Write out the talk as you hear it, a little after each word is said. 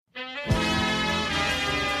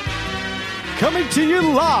Coming to you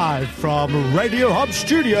live from Radio Hub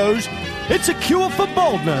Studios, it's a cure for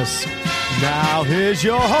boldness. Now here's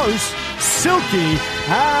your hosts, Silky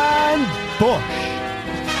and Bush.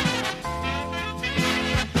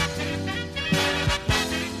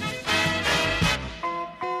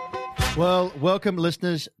 Well, welcome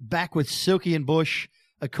listeners, back with Silky and Bush.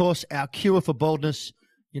 Of course, our cure for boldness.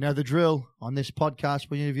 You know the drill on this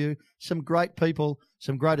podcast. We interview some great people,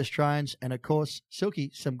 some great Australians, and of course,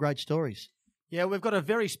 Silky, some great stories. Yeah, we've got a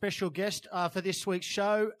very special guest for this week's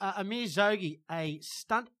show, Amir Zoghi, a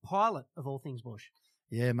stunt pilot of all things Bush.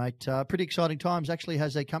 Yeah, mate, pretty exciting times. Actually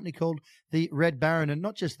has a company called the Red Baron, and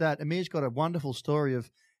not just that, Amir's got a wonderful story of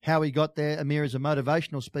how he got there. Amir is a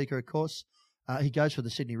motivational speaker, of course. He goes for the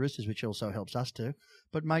Sydney Roosters, which also helps us too.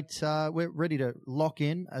 But, mate, we're ready to lock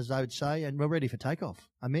in, as they would say, and we're ready for takeoff.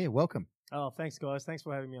 Amir, welcome. Oh, thanks, guys. Thanks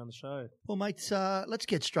for having me on the show. Well, mate, let's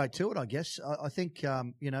get straight to it, I guess. I think,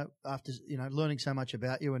 after, learning so much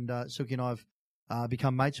about you, and Silky and I have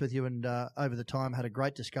become mates with you and over the time had a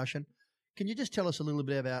great discussion. Can you just tell us a little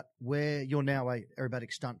bit about where you're now a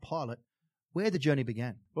aerobatic stunt pilot, where the journey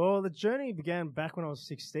began? Well, the journey began back when I was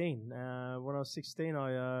 16. When I was 16,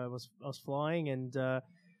 I was flying, and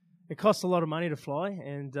it cost a lot of money to fly.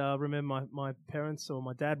 And I remember my parents or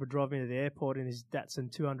my dad would drive me to the airport in his Datsun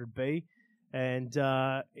 200B. And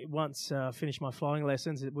once I finished my flying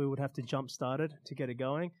lessons, we would have to jump start it to get it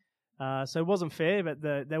going. So it wasn't fair, but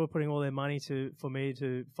they were putting all their money for me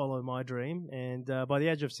to follow my dream. And by the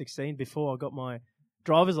age of 16, before I got my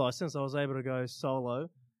driver's license, I was able to go solo.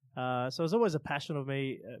 So it was always a passion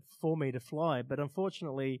for me to fly. But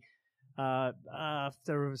unfortunately,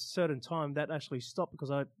 after a certain time, that actually stopped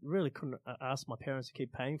because I really couldn't ask my parents to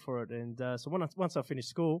keep paying for it. And so once I finished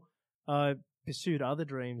school, I pursued other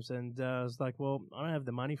dreams, and I was like, well, I don't have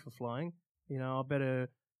the money for flying. I better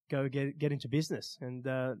go get into business and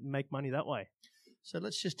make money that way. So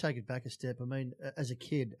let's just take it back a step. I mean, as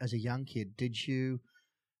a young kid, did you,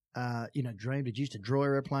 dream? Did you used to draw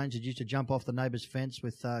airplanes? Did you used to jump off the neighbour's fence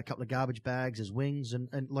with a couple of garbage bags as wings?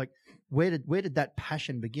 And like, where did that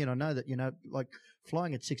passion begin? I know that, like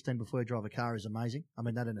flying at 16 before you drive a car is amazing. I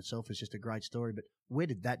mean, that in itself is just a great story. But where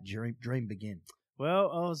did that dream begin?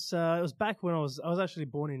 Well, it was back when I was actually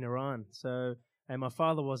born in Iran. So, and my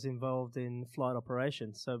father was involved in flight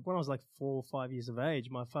operations. So when I was like 4 or 5 years of age,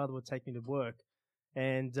 my father would take me to work,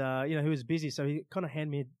 and he was busy, so he kind of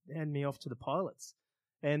hand me off to the pilots,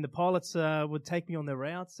 and the pilots would take me on their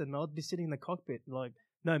routes, and I'd be sitting in the cockpit, like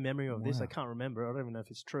no memory of this. I can't remember. I don't even know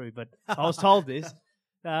if it's true, but I was told this.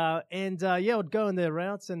 I'd go on their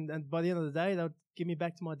routes, and by the end of the day, they would give me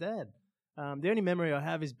back to my dad. The only memory I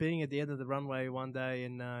have is being at the end of the runway one day,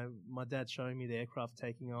 and my dad showing me the aircraft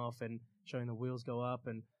taking off and showing the wheels go up,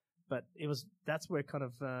 but that's where it kind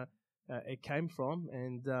of it came from.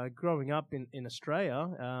 And growing up in Australia,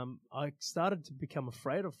 I started to become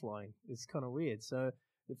afraid of flying. It's kind of weird. So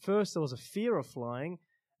at first there was a fear of flying,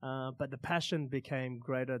 but the passion became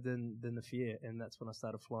greater than the fear, and that's when I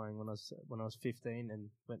started flying when I was 15 and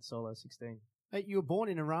went solo 16. You were born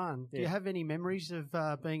in Iran. Do you have any memories of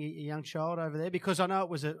being a young child over there? Because I know it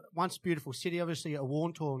was a once beautiful city, obviously a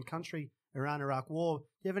war-torn country, Iran-Iraq War. Do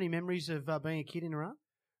you have any memories of being a kid in Iran?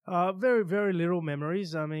 Very, very little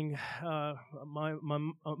memories. I mean,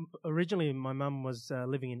 originally my mum was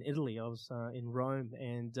living in Italy. I was in Rome,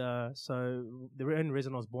 and so the only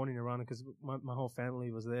reason I was born in Iran is because my whole family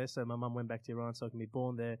was there. So my mum went back to Iran so I can be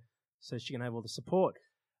born there, so she can have all the support.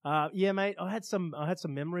 Mate, I had some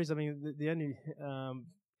memories. I mean, the only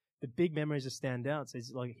the big memories that stand out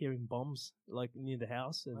is like hearing bombs like near the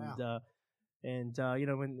house, and wow.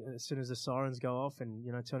 When as soon as the sirens go off, and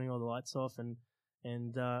turning all the lights off, and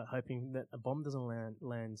hoping that a bomb doesn't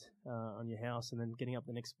land on your house, and then getting up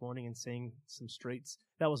the next morning and seeing some streets.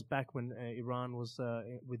 That was back when Iran was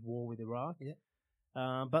with war with Iraq. Yeah.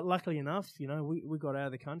 But luckily enough, we got out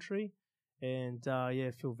of the country, and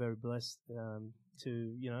feel very blessed. I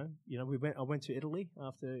went to Italy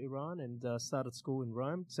after Iran and started school in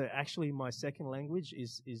Rome. So actually my second language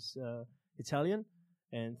is Italian,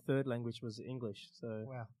 and third language was English. So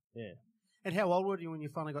wow. Yeah. And how old were you when you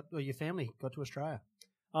finally your family got to Australia?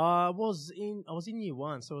 I was in year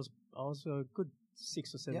one, so I was a good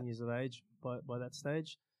 6 or 7 years of age by that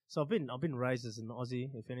stage. So I've been raised as an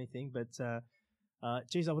Aussie, if anything, but I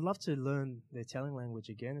would love to learn the Italian language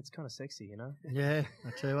again. It's kind of sexy, Yeah, I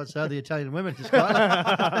tell you what, so the Italian women just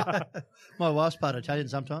got my wife's part Italian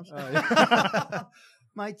sometimes. Oh, yeah.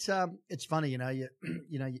 Mate, it's funny,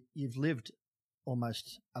 you've lived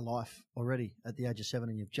almost a life already at the age of 7,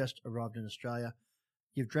 and you've just arrived in Australia.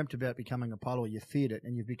 You've dreamt about becoming a pilot, or you feared it,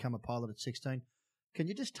 and you've become a pilot at 16. Can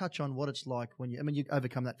you just touch on what it's like when you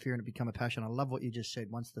overcome that fear and it become a passion? I love what you just said.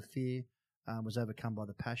 Once the fear was overcome by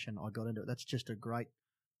the passion, I got into it. That's just a great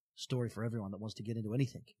story for everyone that wants to get into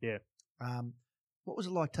anything. Yeah. What was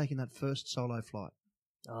it like taking that first solo flight?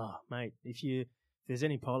 Oh, mate, if there's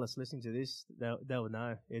any pilots listening to this, they'll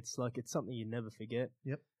know. It's something you never forget.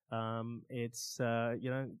 Yep. I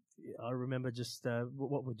remember just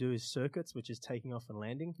what we do is circuits, which is taking off and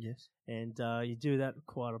landing. Yes. And you do that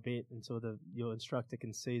quite a bit until your instructor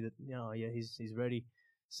can see that, he's ready.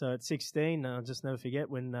 So at 16, I'll just never forget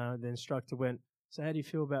when the instructor went, "So how do you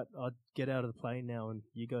feel about I'd get out of the plane now and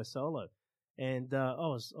you go solo?" And I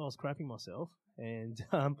was crapping myself. And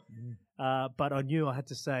but I knew I had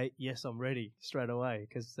to say yes, I'm ready straight away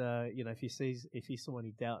because if he saw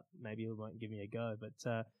any doubt, maybe he won't give me a go.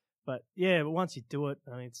 But once you do it,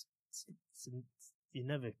 I mean, it's you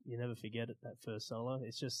never forget it. That first solo,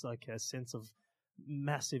 it's just like a sense of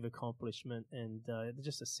massive accomplishment and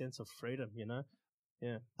just a sense of freedom.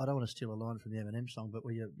 Yeah. I don't want to steal a line from the Eminem song, but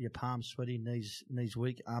were your palms sweaty, knees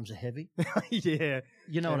weak, arms are heavy? Yeah.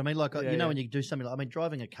 You know what I mean? Like, when you do something like,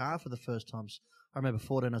 driving a car for the first times. I remember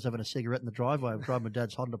 14, I was having a cigarette in the driveway. I was driving my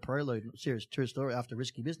dad's Honda Prelude, serious true story, after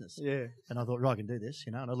risky business. Yeah. And I thought, right, I can do this,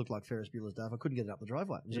 and I looked like Ferris Bueller's Day. I couldn't get it up the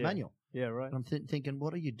driveway. It was a manual. Yeah, right. And I'm thinking,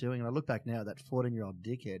 what are you doing? And I look back now at that 14-year-old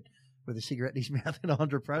dickhead with a cigarette in his mouth in a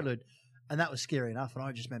Honda Prelude. And that was scary enough. And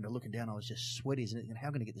I just remember looking down, I was just sweaty as anything.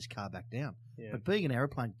 How can I get this car back down? Yeah. But being an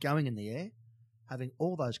aeroplane, going in the air, having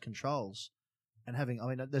all those controls, and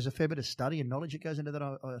there's a fair bit of study and knowledge that goes into that,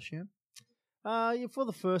 I assume? For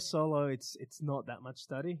the first solo, it's not that much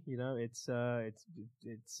study. It's a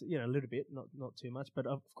little bit, not too much. But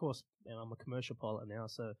of course, I'm a commercial pilot now,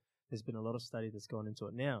 so there's been a lot of study that's gone into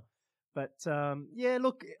it now. But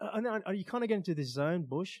look, you kind of get into this zone,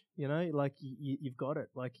 Bush. Like you've got it.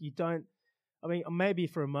 Like you don't. I mean, maybe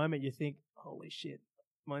for a moment you think, "Holy shit,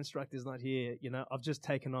 my instructor's not here." I've just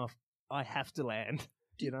taken off. I have to land.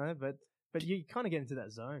 But you kind of get into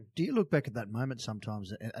that zone. Do you look back at that moment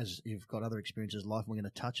sometimes, as you've got other experiences in life, and we're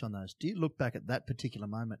going to touch on those, do you look back at that particular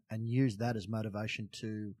moment and use that as motivation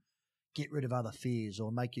to get rid of other fears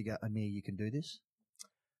or make you go, Amir, you can do this?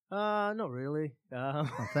 Not really. Oh,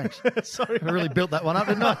 thanks. Sorry. I really built that one up,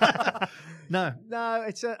 didn't I? No. No,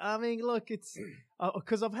 look, it's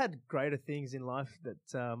because I've had greater things in life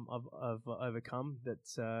that I've overcome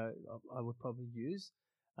that I would probably use.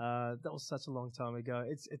 That was such a long time ago.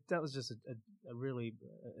 That was just a really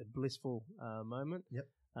blissful moment. Yep.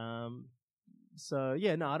 I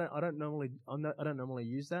don't normally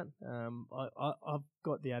use that. I've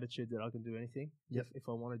got the attitude that I can do anything. Yep. If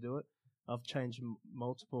I want to do it. I've changed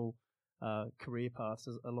multiple career paths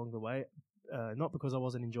along the way. Not because I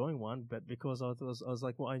wasn't enjoying one, but because I was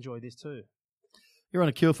like, well, I enjoy this too. You're on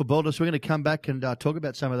A Cure for Baldness. We're going to come back and talk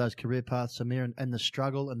about some of those career paths, Amir, and the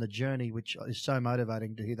struggle and the journey, which is so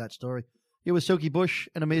motivating to hear that story. You're with Silky Bush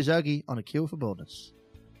and Amir Zoghi on A Cure for Baldness.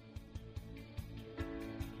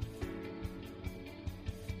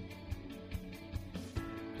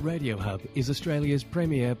 Radio Hub is Australia's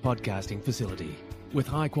premier podcasting facility. With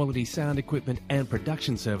high-quality sound equipment and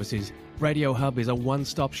production services, Radio Hub is a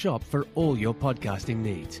one-stop shop for all your podcasting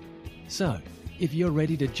needs. So, if you're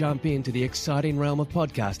ready to jump into the exciting realm of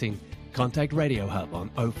podcasting, contact Radio Hub on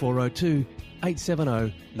 0402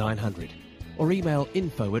 870 900 or email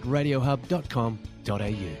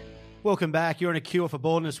info@radiohub.com.au. Welcome back. You're on A Cure for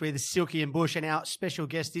Baldness with Silky and Bush, and our special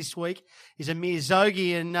guest this week is Amir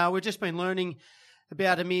Zoghi, and we've just been learning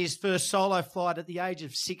about Amir's first solo flight at the age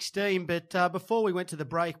of 16. But before we went to the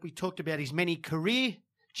break, we talked about his many career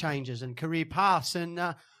changes and career paths, and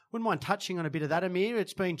wouldn't mind touching on a bit of that, Amir.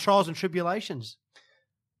 It's been trials and tribulations.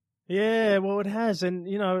 Yeah, well, it has. And,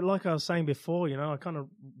 like I was saying before, I kind of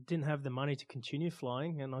didn't have the money to continue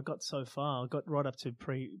flying, and I got so far. I got right up to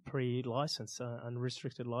pre-license,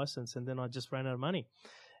 unrestricted license, and then I just ran out of money.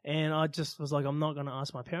 And I just was like, I'm not going to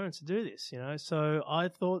ask my parents to do this, So I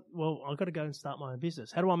thought, well, I've got to go and start my own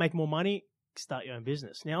business. How do I make more money? Start your own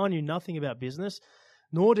business. Now, I knew nothing about business,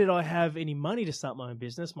 nor did I have any money to start my own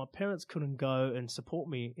business. My parents couldn't go and support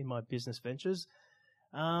me in my business ventures.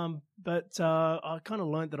 But I kind of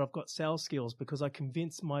learned that I've got sales skills because I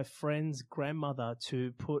convinced my friend's grandmother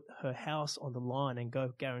to put her house on the line and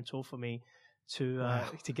go guarantor for me to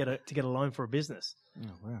get a loan for a business. Oh,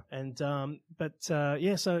 wow. And so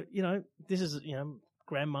this is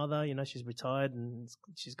grandmother, she's retired and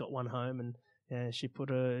she's got one home, and she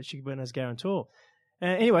went as guarantor.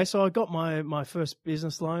 Anyway, so I got my first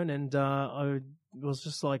business loan, and I was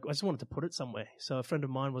just like, I just wanted to put it somewhere. So a friend of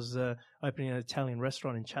mine was opening an Italian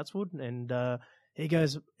restaurant in Chatswood, and he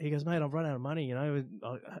goes, mate, I've run out of money. You know,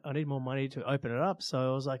 I need more money to open it up. So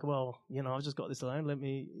I was like, well, you know, I've just got this loan. Let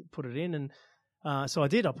me put it in. And so I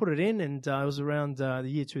did. I put it in, and it was around the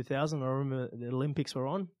year 2000. I remember the Olympics were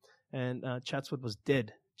on, and Chatswood was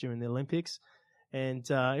dead during the Olympics. And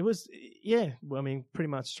it was, I mean, pretty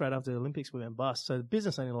much straight after the Olympics, we went bust. So the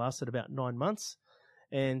business only lasted about 9 months.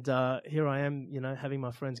 And here I am, you know, having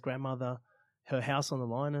my friend's grandmother, her house on the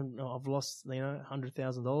line, and I've lost, you know,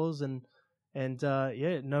 $100,000 and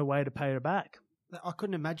no way to pay her back. I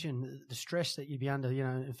couldn't imagine the stress that you'd be under, you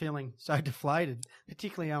know, feeling so deflated,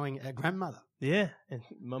 particularly owing a grandmother. Yeah, and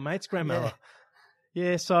my mate's grandmother.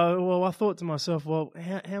 Yeah, so, well, I thought to myself, well,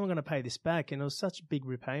 how am I going to pay this back? And it was such big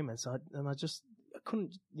repayments. I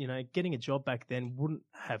couldn't, you know, getting a job back then wouldn't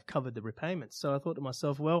have covered the repayments. So I thought to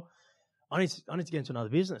myself, well, I need to get into another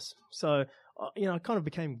business. So, you know, I kind of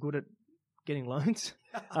became good at getting loans.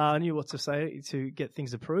 I knew what to say to get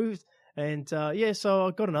things approved. And, so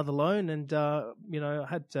I got another loan, and, you know, I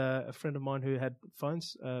had a friend of mine who had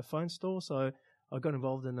phone store. So I got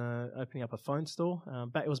involved in opening up a phone store.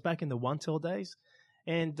 It was back in the OneTel days.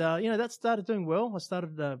 And, you know, that started doing well. I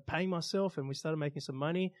started paying myself, and we started making some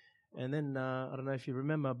money. And then, I don't know if you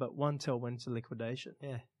remember, but OneTel went into liquidation.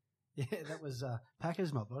 Yeah. Yeah, that was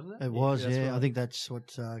Packers mob, wasn't it? It was, that's yeah. right. I think that's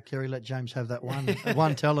what Kerry let James have that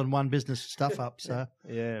one tell and one business stuff up. So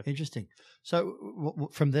Yeah. interesting. So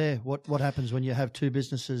from there, what happens when you have two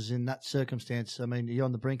businesses in that circumstance? I mean, you're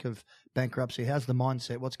on the brink of bankruptcy. How's the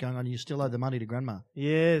mindset? What's going on? You still owe the money to grandma.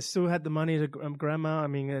 Yeah, still had the money to grandma. I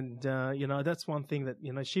mean, and, you know, that's one thing that,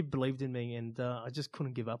 you know, she believed in me, and I just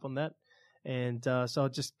couldn't give up on that. And so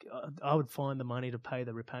I would find the money to pay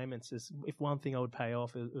the repayments. If one thing I would pay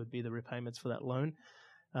off, it would be the repayments for that loan.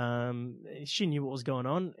 She knew what was going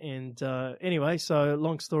on. And anyway, so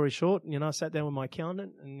long story short, you know, I sat down with my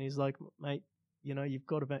accountant, and he's like, mate, you know, you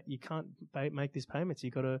can't make these payments.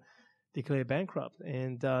 You've got to declare bankrupt.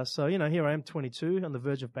 And so, you know, here I am, 22, on the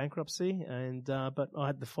verge of bankruptcy. And but I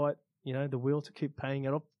had to fight, you know, the will to keep paying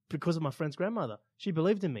it off because of my friend's grandmother. She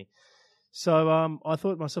believed in me. So I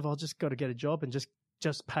thought to myself, I'll just got to get a job and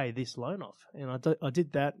just pay this loan off. And I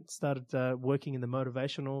did that, started working in the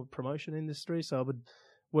motivational promotion industry. So I would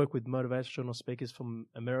work with motivational speakers from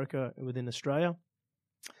America within Australia.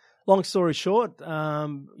 Long story short,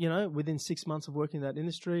 you know, within 6 months of working in that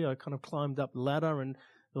industry, I kind of climbed up the ladder, and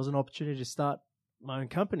there was an opportunity to start my own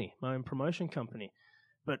company, my own promotion company.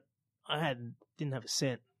 But I didn't have a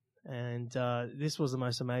cent. And this was the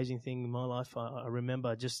most amazing thing in my life. I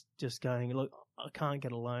remember just going, look, I can't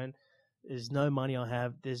get a loan. There's no money I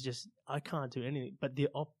have. I can't do anything. But the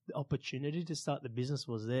opportunity to start the business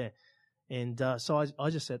was there. And so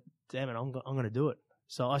I just said, damn it, I'm going to do it.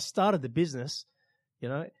 So I started the business, you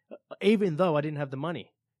know, even though I didn't have the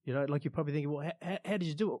money. You know, like you're probably thinking, well, how did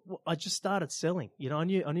you do it? Well, I just started selling. You know, I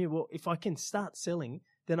knew, well, if I can start selling,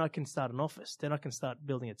 then I can start an office. Then I can start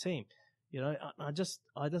building a team. You know, that's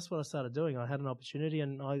what I started doing. I had an opportunity,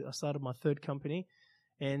 and I started my third company,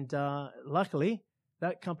 and luckily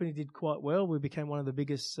that company did quite well. We became one of the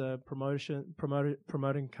biggest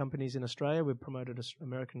promoting companies in Australia. We promoted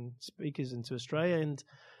American speakers into Australia, and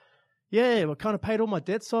yeah, I kind of paid all my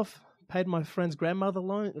debts off, paid my friend's grandmother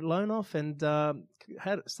loan off, and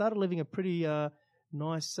started living a pretty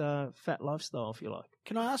nice fat lifestyle, if you like.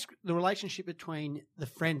 Can I ask the relationship between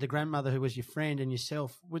the grandmother who was your friend, and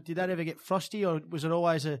yourself? Did that ever get frosty, or was it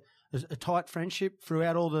always a tight friendship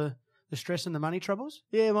throughout all the stress and the money troubles?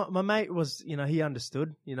 Yeah, my mate was, you know, he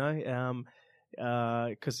understood, you know,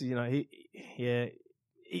 because, you know,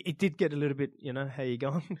 it did get a little bit, you know, how you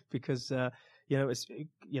going? Because, you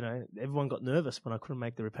know, everyone got nervous when I couldn't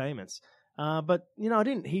make the repayments. But, you know, I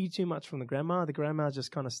didn't hear too much from the grandma. The grandma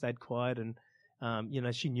just kind of stayed quiet, and you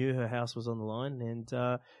know, she knew her house was on the line,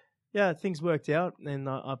 and things worked out, and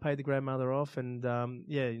I paid the grandmother off, and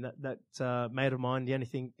that mate of mine, the only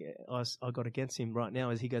thing I got against him right now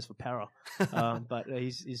is he goes for para, but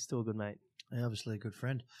he's still a good mate. Yeah, obviously a good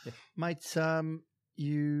friend. Yeah. Mate,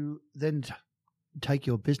 you then take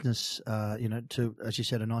your business, you know, to, as you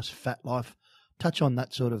said, a nice fat life. Touch on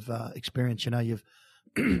that sort of experience. You know, you've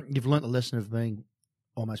learnt the lesson of being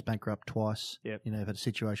almost bankrupt twice. Yep. You know, you've had a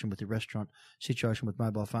situation with your restaurant, situation with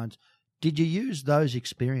mobile phones. Did you use those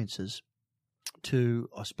experiences to,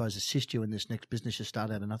 I suppose, assist you in this next business you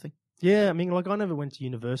start out of nothing? Yeah, I mean, like I never went to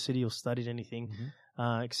university or studied anything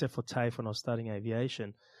except for TAFE when I was studying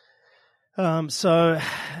aviation. So,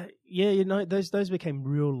 yeah, you know, those became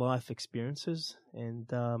real life experiences and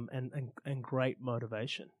great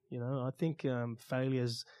motivation. You know, I think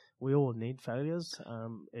failures, we all need failures.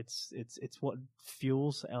 It's what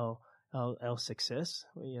fuels our our success.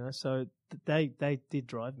 So they did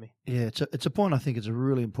drive me. Yeah, it's a point I think it's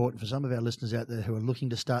really important for some of our listeners out there who are looking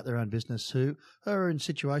to start their own business, who are in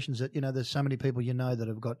situations that, there's so many people that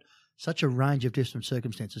have got such a range of different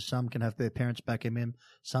circumstances. Some can have their parents back them,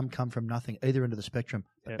 some come from nothing, either end of the spectrum.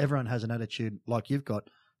 But everyone has an attitude like you've got.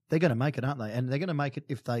 They're going to make it, aren't they? And they're going to make it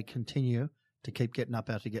if they continue to keep getting up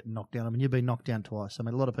after getting knocked down. I mean, you've been knocked down twice. I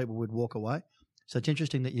mean, a lot of people would walk away. So it's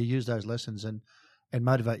interesting that you use those lessons and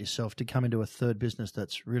motivate yourself to come into a third business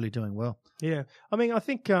that's really doing well. Yeah. I mean, I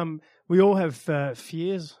think we all have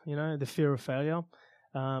fears, the fear of failure.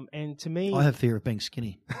 And to me... I have fear of being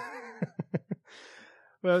skinny.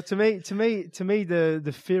 Well, to me,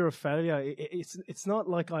 the fear of failure, it's not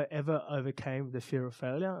like I ever overcame the fear of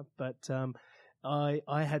failure, but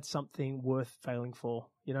I had something worth failing for.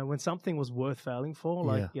 When something was worth failing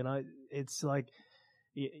for, it's like,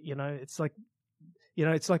 it's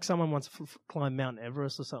like someone wants to climb Mount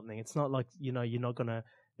Everest or something. It's not like, you're not gonna.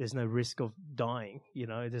 There's no risk of dying.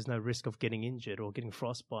 There's no risk of getting injured or getting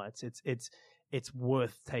frostbites. It's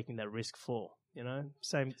worth taking that risk for.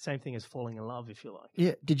 Same thing as falling in love, if you like.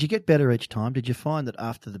 Yeah. Did you get better each time? Did you find that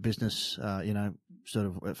after the business, sort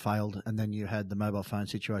of failed, and then you had the mobile phone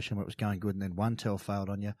situation where it was going good, and then OneTel failed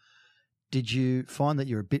on you? Did you find that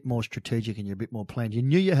you're a bit more strategic and you're a bit more planned? You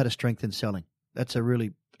knew you had a strength in selling. That's a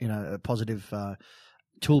really, a positive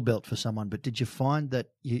tool belt for someone. But did you find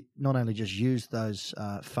that you not only just used those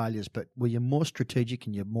failures, but were you more strategic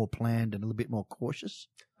and you're more planned and a little bit more cautious?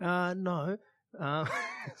 No.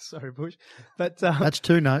 Sorry, Bush, but that's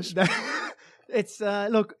two no's. It's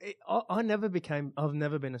look, I've never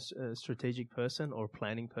been a strategic person or a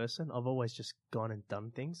planning person. I've always just gone and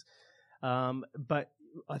done things. But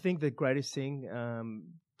I think the greatest thing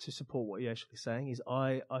to support what you're actually saying is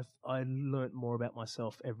I learned more about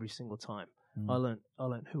myself every single time. I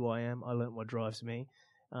learned who I am. I learned what drives me,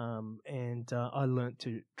 and I learned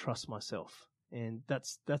to trust myself. And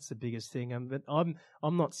that's the biggest thing. But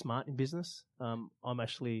I'm not smart in business. I'm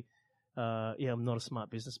actually, I'm not a smart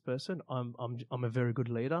business person. I'm a very good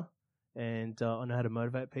leader, and I know how to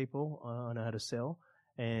motivate people. I know how to sell,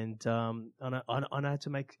 and I know how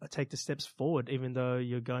to take the steps forward, even though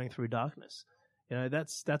you're going through darkness.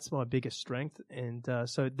 That's my biggest strength. And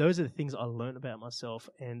so those are the things I learned about myself.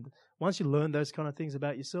 And once you learn those kind of things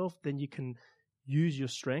about yourself, then you can use your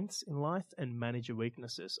strengths in life and manage your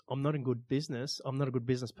weaknesses. I'm not in good business. I'm not a good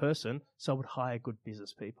business person, so I would hire good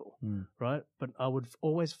business people, right? But I would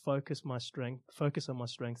always focus on my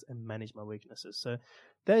strengths and manage my weaknesses. So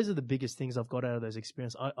those are the biggest things I've got out of those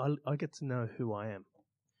experiences. I get to know who I am.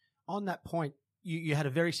 On that point, you had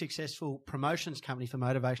a very successful promotions company for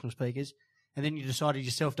motivational speakers, and then you decided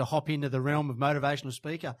yourself to hop into the realm of motivational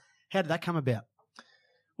speaker. How did that come about?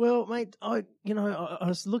 Well, mate, I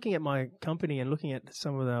was looking at my company and looking at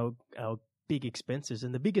some of our big expenses,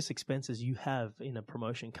 and the biggest expenses you have in a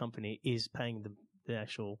promotion company is paying the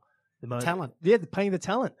talent. Yeah, paying the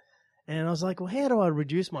talent. And I was like, well, how do I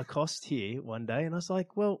reduce my cost here one day? And I was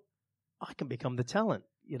like, well, I can become the talent.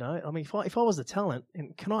 I mean, if I was the talent,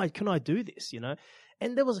 and can I do this?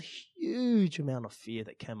 And there was a huge amount of fear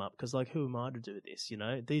that came up because, who am I to do this?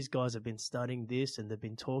 These guys have been studying this and they've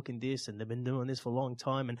been talking this and they've been doing this for a long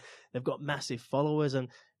time and they've got massive followers. And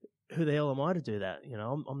who the hell am I to do that?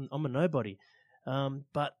 I'm a nobody.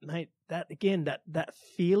 But mate, that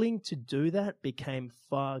feeling to do that became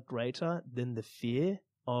far greater than the fear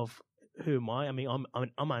of who am I? I mean,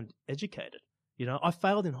 I'm uneducated. I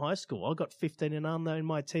failed in high school. I got 15 and under in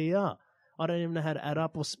my TER. I don't even know how to add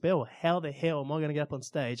up or spell. How the hell am I going to get up on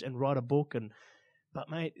stage and write a book? But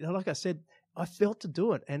mate, like I said, I felt to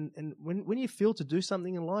do it. And when you feel to do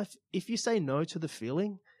something in life, if you say no to the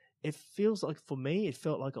feeling, it feels like, for me, it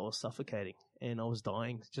felt like I was suffocating and I was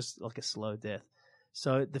dying, just like a slow death.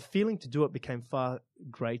 So the feeling to do it became far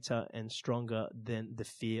greater and stronger than the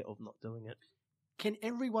fear of not doing it. Can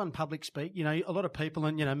everyone public speak? A lot of people,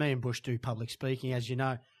 and me and Bush do public speaking, as you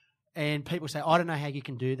know. And people say, I don't know how you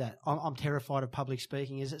can do that. I'm terrified of public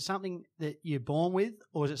speaking. Is it something that you're born with,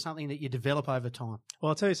 or is it something that you develop over time? Well,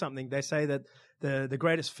 I'll tell you something. They say that the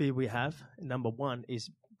greatest fear we have, number one, is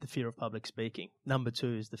the fear of public speaking. Number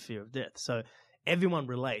two is the fear of death. So everyone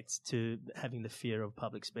relates to having the fear of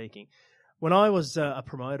public speaking. When I was a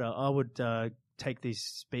promoter, I would take these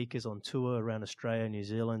speakers on tour around Australia, New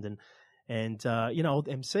Zealand, and I'd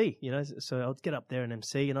MC, so I'd get up there and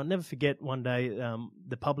MC. And I'll never forget one day,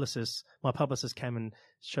 my publicist came and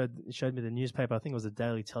showed me the newspaper. I think it was the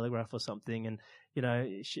Daily Telegraph or something. And,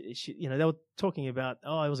 she they were talking about,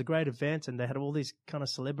 it was a great event and they had all these kind of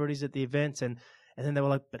celebrities at the event. And then they were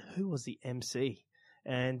like, but who was the MC?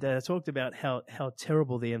 and talked about how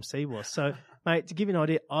terrible the MC was. So, mate, to give you an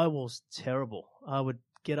idea, I was terrible. I would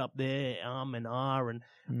get up there, and R, and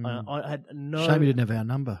I had no... Shame you didn't have our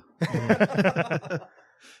number.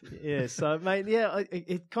 Yeah, so, mate,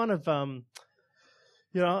 it kind of...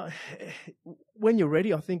 when you're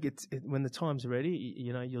ready, I think when the time's ready,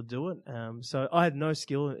 you'll do it. So I had no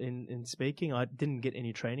skill in speaking. I didn't get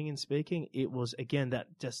any training in speaking. It was, again, that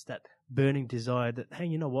burning desire that, hey,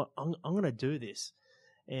 you know what? I'm going to do this.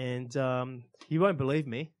 And you won't believe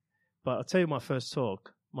me, but I'll tell you my first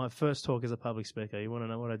talk as a public speaker. You want to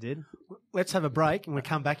know what I did? Let's have a break and we'll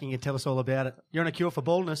come back and you can tell us all about it. You're on a cure for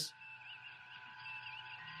baldness.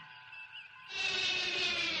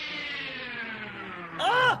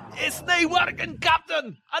 It's not working,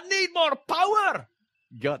 Captain! I need more power!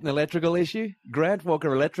 Got an electrical issue? Grant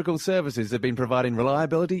Walker Electrical Services have been providing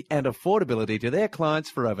reliability and affordability to their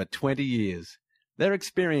clients for over 20 years. They're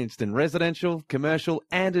experienced in residential, commercial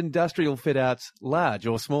and industrial fit-outs, large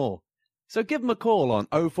or small. So give them a call on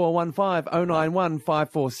 0415 091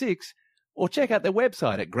 546 or check out their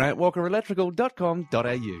website at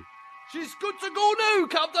grantwalkerelectrical.com.au. She's good to go now,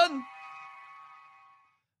 Captain!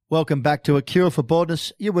 Welcome back to A Cure for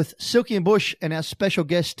Baldness. You're with Silky and Bush and our special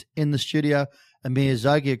guest in the studio, Amir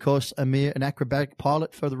Zoghi, of course. Amir, an acrobatic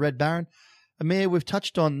pilot for the Red Baron. Amir, we've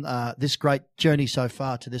touched on this great journey so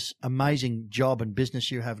far to this amazing job and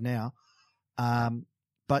business you have now.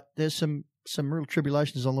 But there's some real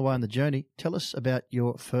tribulations on the way on the journey. Tell us about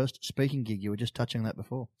your first speaking gig. You were just touching on that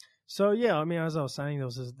before. So, yeah, I mean, as I was saying,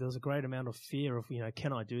 there was a great amount of fear of,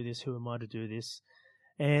 can I do this? Who am I to do this?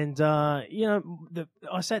 And I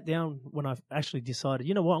sat down when I actually decided,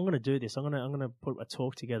 you know what, I'm going to do this. I'm going to put a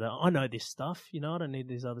talk together. I know this stuff. I don't need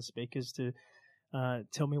these other speakers to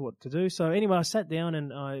tell me what to do. So anyway, I sat down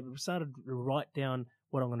and I started to write down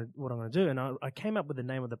what I'm going to do. And I came up with the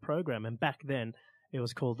name of the program. And back then, it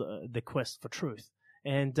was called The Quest for Truth.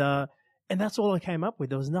 And that's all I came up with.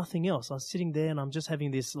 There was nothing else. I was sitting there and I'm just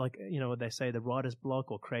having this, what they say, the writer's block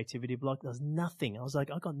or creativity block. There's nothing. I was like,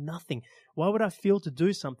 I got nothing. Why would I feel to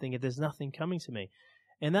do something if there's nothing coming to me?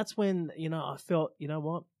 And that's when, I felt, you know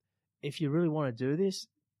what? If you really want to do this,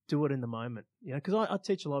 do it in the moment. Because I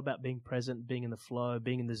teach a lot about being present, being in the flow,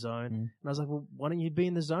 being in the zone. And I was like, well, why don't you be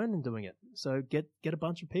in the zone and doing it? So get a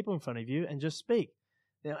bunch of people in front of you and just speak.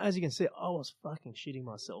 Now, as you can see, I was fucking shitting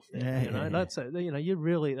myself there. That's you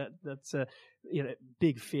really that's a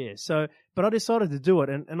big fear. So, but I decided to do it,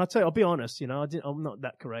 and I'll be honest, I'm not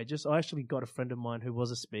that courageous. I actually got a friend of mine who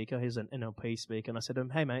was a speaker. He's an NLP speaker, and I said to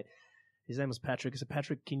him, "Hey, mate." His name was Patrick. I said,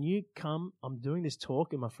 "Patrick, can you come? I'm doing this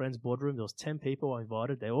talk in my friend's boardroom. There was 10 people I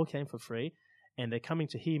invited. They all came for free, and they're coming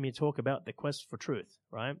to hear me talk about the quest for truth,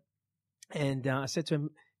 right?" And I said to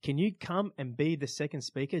him, "Can you come and be the second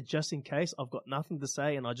speaker just in case I've got nothing to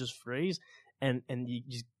say and I just freeze and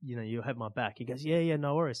you have my back?" He goes, yeah,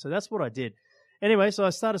 no worries. So that's what I did. Anyway, so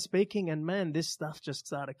I started speaking and man, this stuff just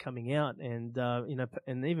started coming out and,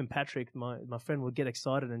 and even Patrick, my friend would get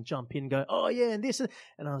excited and jump in and go, "Oh yeah, and this."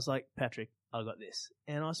 And I was like, "Patrick, I got this."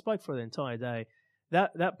 And I spoke for the entire day.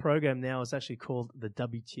 That program now is actually called the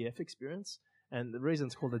WTF Experience. And the reason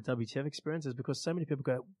it's called the WTF Experience is because so many people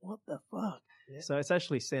go, "What the fuck?" Yeah. So it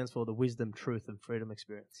actually stands for the Wisdom, Truth, and Freedom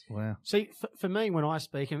Experience. Wow. See, for me, when I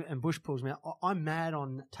speak, and Bush pulls me out, I'm mad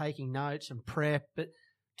on taking notes and prep, but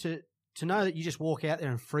to know that you just walk out there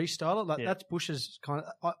and freestyle it, that's Bush's kind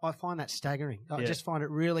of, I find that staggering. I just find it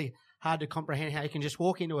really hard to comprehend how you can just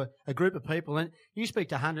walk into a group of people, and you speak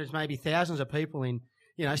to hundreds, maybe thousands of people in,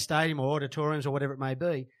 stadium or auditoriums or whatever it may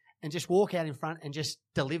be, and just walk out in front and just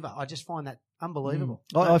deliver. I just find that unbelievable.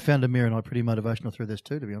 I found Amir and I pretty motivational through this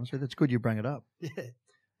too, to be honest with you. It's good you bring it up. Yeah.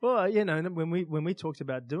 Well, when we talked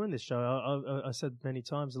about doing this show, I said many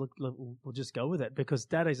times, look, we'll just go with it because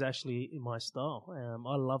that is actually my style.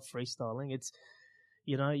 I love freestyling. It's,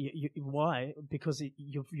 why? Because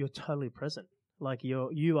you're totally present. Like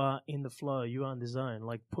you are in the flow, you are in the zone.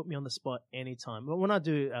 Like put me on the spot anytime. But when I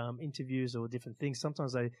do interviews or different things,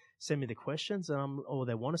 sometimes they send me the questions, or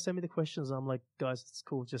they want to send me the questions. And I'm like, guys, it's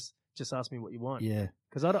cool. Just ask me what you want. Yeah.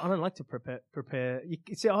 Because I don't like to prepare.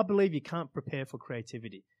 See, I believe you can't prepare for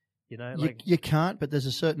creativity. You can't. But there's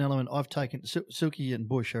a certain element I've taken. Silky and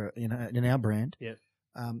Bush are in our brand. Yeah.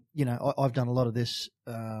 I've done a lot of this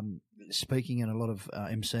speaking and a lot of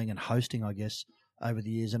emceeing and hosting, I guess, over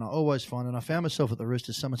the years, and I always find, and I found myself at the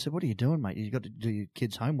Roosters, someone said, "What are you doing, mate? You've got to do your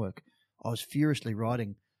kids' homework." I was furiously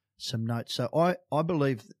writing some notes. So I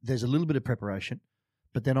believe there's a little bit of preparation,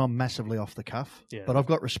 but then I'm massively off the cuff. Yeah. But I've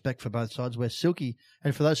got respect for both sides, where Silky,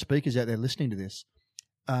 and for those speakers out there listening to this,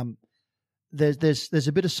 there's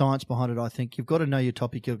a bit of science behind it, I think. You've got to know your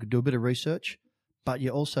topic, you've got to do a bit of research, but you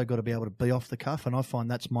also got to be able to be off the cuff, and I find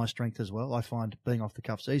that's my strength as well. I find being off the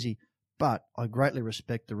cuff's easy, but I greatly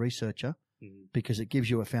respect the researcher because it gives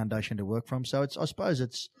you a foundation to work from. So I suppose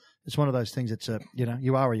it's one of those things. It's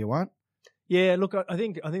you are or you aren't. Yeah, look, I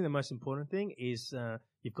think the most important thing is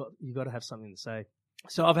you've got to have something to say.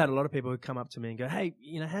 So I've had a lot of people who come up to me and go, "Hey,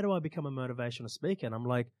 how do I become a motivational speaker?" And I'm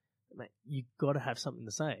like, "Mate, you got to have something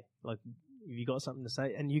to say. Like, you got something to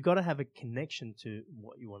say, and you got to have a connection to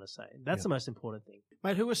what you want to say. That's the most important thing."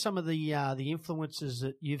 Mate, who are some of the influences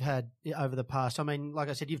that you've had over the past? I mean, like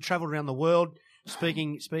I said, you've travelled around the world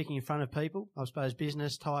speaking in front of people. I suppose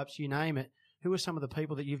business types, you name it. Who are some of the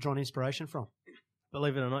people that you've drawn inspiration from?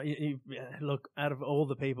 Believe it or not, look, out of all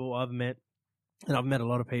the people I've met, and I've met a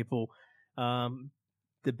lot of people,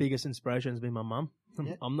 the biggest inspiration has been my mum.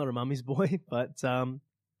 Yeah. I'm not a mummy's boy, but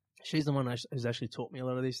she's the one who's actually taught me a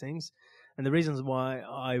lot of these things. And the reasons why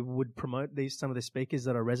I would promote some of the speakers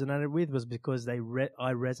that I resonated with was because I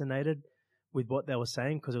resonated with what they were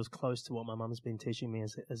saying because it was close to what my mum's been teaching me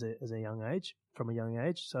as a young age, from a young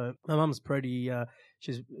age. So my mum's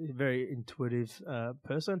she's a very intuitive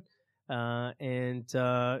person. So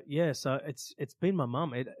it's been my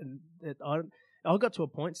mum. I got to a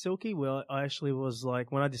point, Silky, where I actually was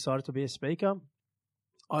like, when I decided to be a speaker,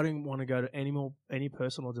 I didn't want to go to any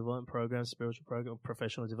personal development program, spiritual program,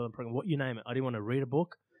 professional development program, what you name it. I didn't want to read a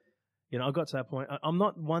book. I got to that point. I'm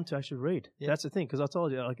not one to actually read. Yeah. That's the thing, because I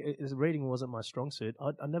told you, reading wasn't my strong suit.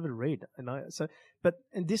 I never read,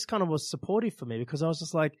 and this kind of was supportive for me because I was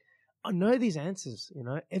just like, I know these answers.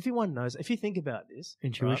 Everyone knows. If you think about this,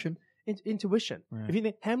 intuition. Right? Intuition. Yeah. If you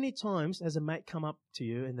think, how many times has a mate come up to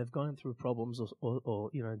you and they've gone through problems or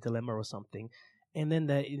dilemma or something, and then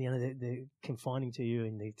they're confiding to you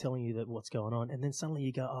and they're telling you that what's going on, and then suddenly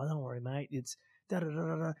you go, "Oh, don't worry, mate. It's da da da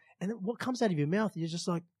da da," and then what comes out of your mouth, you're just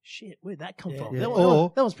like, "Shit, where'd that come from?" Yeah.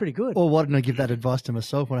 That was pretty good. Or why didn't I give that advice to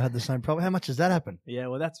myself when I had the same problem? How much does that happen? Yeah,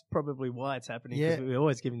 well, that's probably why it's happening because we're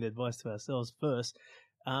always giving the advice to ourselves first.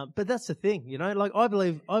 But that's the thing, like I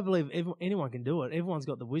believe anyone can do it. Everyone's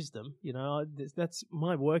got the wisdom, that's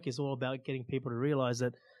my work is all about getting people to realize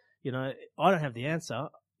that, I don't have the answer.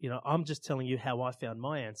 I'm just telling you how I found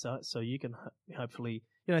my answer. So you can hopefully,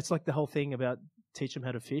 it's like the whole thing about teach them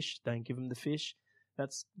how to fish. Don't give them the fish.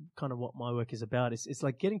 That's kind of what my work is about. It's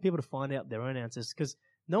like getting people to find out their own answers because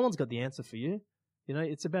no one's got the answer for you.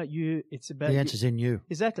 It's about you. It's about the answer's in you.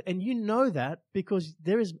 Exactly. And that because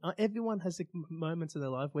everyone has moments in their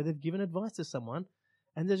life where they've given advice to someone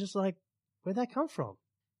and they're just like, where'd that come from?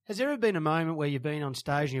 Has there ever been a moment where you've been on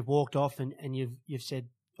stage and you've walked off and you've said,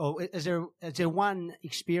 or is there one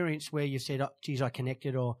experience where you've said, "Oh, geez, I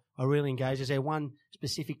connected," or "I really engaged"? Is there one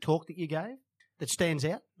specific talk that you gave that stands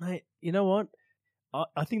out? Mate, you know what?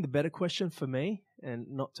 I think the better question for me, and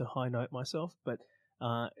not to high note myself, but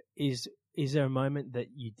is there a moment that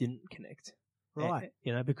you didn't connect? Right.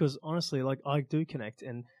 Because honestly, like I do connect,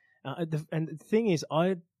 and the thing is,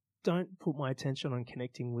 I don't put my attention on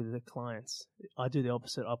connecting with the clients. I do the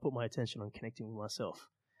opposite. I put my attention on connecting with myself.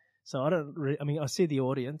 So I see the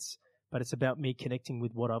audience, but it's about me connecting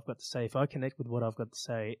with what I've got to say. If I connect with what I've got to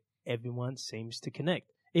say, everyone seems to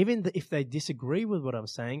connect. Even if they disagree with what I'm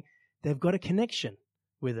saying, they've got a connection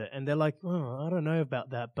with it. And they're like, "Oh, I don't know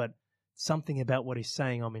about that, but something about what he's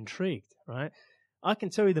saying, I'm intrigued," right? I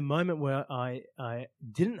can tell you the moment where I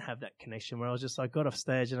didn't have that connection, where I was just like, got off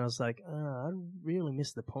stage and I was like, "Oh, I really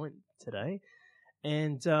missed the point today."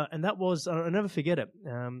 And that was, I'll never forget it.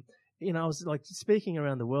 I was like speaking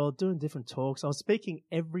around the world, doing different talks. I was speaking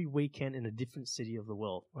every weekend in a different city of the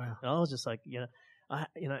world. Wow. And I was just like, I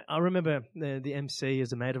remember the MC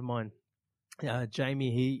is a mate of mine, Jamie.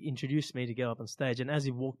 He introduced me to go up on stage, and as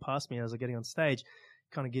he walked past me as I was getting on stage,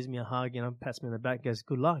 kind of gives me a hug, pats me on the back, goes,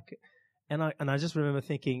 "Good luck." And I just remember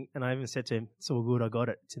thinking, and I even said to him, "It's all good, I got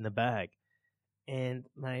it. It's in the bag." And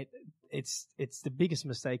mate, it's the biggest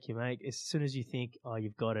mistake you make. As soon as you think, "Oh,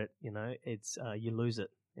 you've got it," it's you lose it.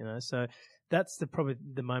 So that's probably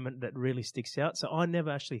the moment that really sticks out. So I never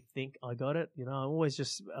actually think I got it. I'm always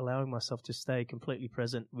just allowing myself to stay completely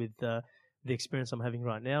present with the experience I'm having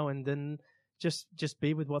right now, and then just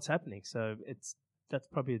be with what's happening. So that's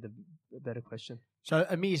probably the better question. So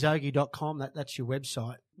amirzoghi.com, that's your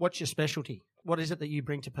website. What's your specialty? What is it that you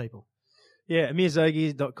bring to people? Yeah,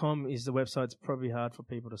 amirzoghi.com is the website. It's probably hard for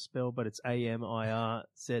people to spell, but it's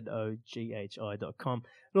AMIRZOGHI.com.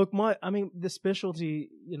 Look, the specialty,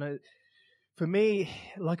 for me,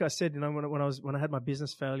 like I said, when I had my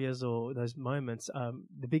business failures or those moments,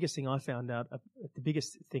 the biggest thing I found out, the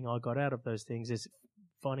biggest thing I got out of those things is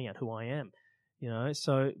finding out who I am.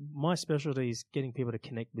 So my specialty is getting people to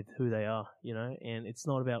connect with who they are, and it's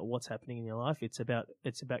not about what's happening in your life. It's about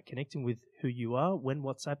connecting with who you are when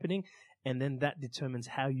what's happening, and then that determines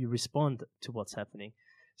how you respond to what's happening.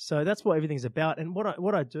 So that's what everything's about. And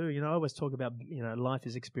what I do, I always talk about, life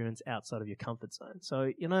is experience outside of your comfort zone.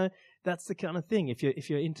 So, that's the kind of thing. If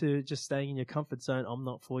you're into just staying in your comfort zone, I'm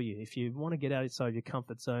not for you. If you want to get outside of your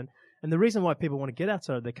comfort zone, and the reason why people want to get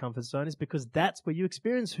outside of their comfort zone is because that's where you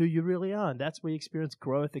experience who you really are. And that's where you experience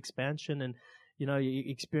growth, expansion, and, you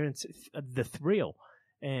experience the thrill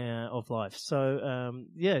of life. So,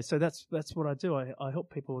 so that's what I do. I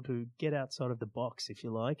help people to get outside of the box, if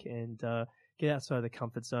you like, and, get outside of the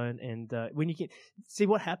comfort zone. And when you see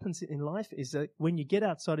what happens in life is that when you get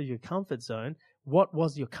outside of your comfort zone, what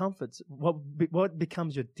was your comfort? What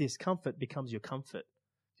becomes your discomfort becomes your comfort.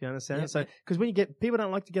 Do you understand? Yeah, so, because people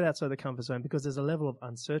don't like to get outside the comfort zone because there's a level of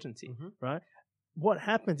uncertainty, right? What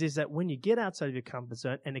happens is that when you get outside of your comfort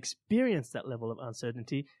zone and experience that level of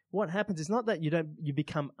uncertainty, what happens is not that you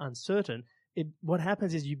become uncertain. What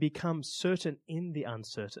happens is you become certain in the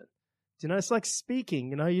uncertain. It's like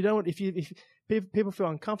speaking. You don't. If people feel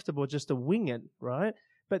uncomfortable just to wing it, right?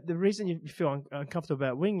 But the reason you feel uncomfortable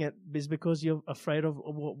about winging it is because you're afraid of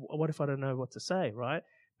what if I don't know what to say, right?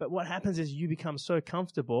 But what happens is you become so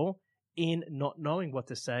comfortable in not knowing what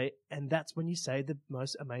to say, and that's when you say the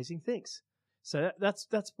most amazing things. So that's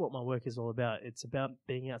what my work is all about. It's about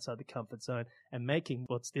being outside the comfort zone and making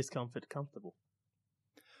what's discomfort comfortable.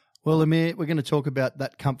 Well, Amir, we're going to talk about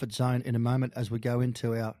that comfort zone in a moment as we go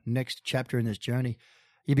into our next chapter in this journey.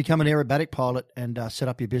 You become an aerobatic pilot and set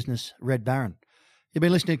up your business, Red Baron. You've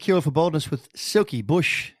been listening to Cure for Boldness with Silky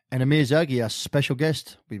Bush and Amir Zoghi, our special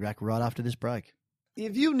guest. We'll be back right after this break.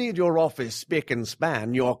 If you need your office spick and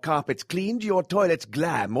span, your carpets cleaned, your toilets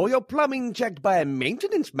glam, or your plumbing checked by a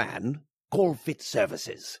maintenance man, call Fit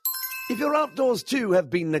Services. If your outdoors too have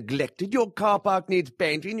been neglected, your car park needs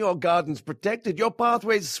painting, your garden's protected, your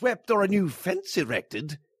pathways swept, or a new fence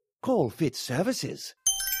erected, call Fit Services.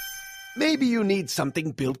 Maybe you need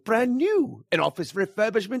something built brand new, an office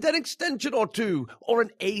refurbishment, an extension or two, or an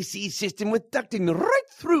AC system with ducting right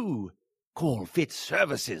through. Call Fit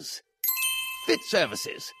Services. Fit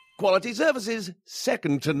Services. Quality services,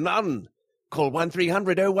 second to none. Call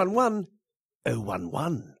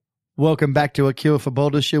 1300-011-011. Welcome back to A Cure for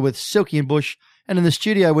Boldness. You're with Silky and Bush, and in the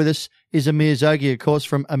studio with us is Amir Zoghi, of course,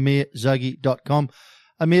 from amirzoghi.com.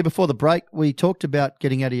 Amir, before the break, we talked about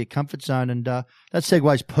getting out of your comfort zone, and that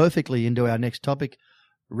segues perfectly into our next topic,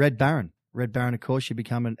 Red Baron. Red Baron, of course, you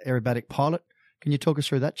become an aerobatic pilot. Can you talk us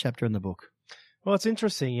through that chapter in the book? Well, it's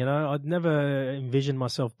interesting. I'd never envisioned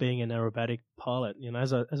myself being an aerobatic pilot.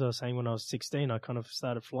 As I was saying, when I was 16, I kind of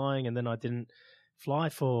started flying, and then I didn't fly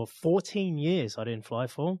for 14 years. I didn't fly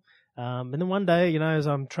for. And then one day, as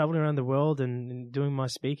I'm traveling around the world and doing my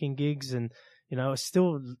speaking gigs, and, I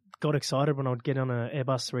still got excited when I would get on an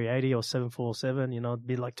Airbus 380 or 747, I'd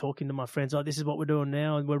be like talking to my friends, oh, this is what we're doing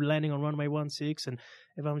now, and we're landing on runway 16, and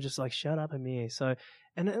everyone was just like, shut up, Amir. So,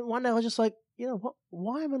 and then one day I was just like,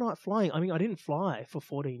 why am I not flying? I mean, I didn't fly for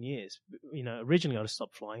 14 years. Originally I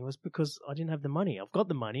stopped flying was because I didn't have the money. I've got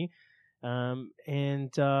the money,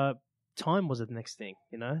 and time was the next thing.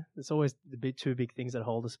 There's always two big things that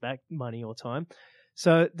hold us back, money or time.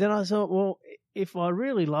 So then I thought, well, if I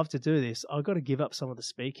really love to do this, I've got to give up some of the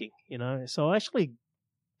speaking, So I actually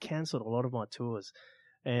cancelled a lot of my tours.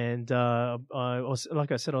 And I was,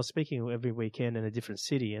 like I said, I was speaking every weekend in a different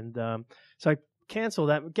city. And so I cancelled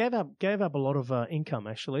that, gave up a lot of income,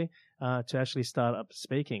 actually, to actually start up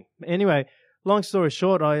speaking. Anyway, long story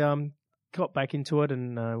short, I got back into it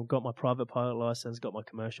and got my private pilot license, got my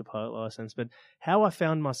commercial pilot license. But how I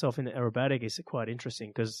found myself in aerobatic is quite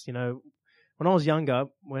interesting because, when I was younger,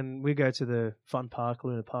 when we go to the fun park,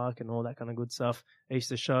 Luna Park and all that kind of good stuff,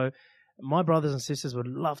 Easter show, my brothers and sisters would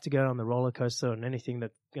love to go on the roller coaster and anything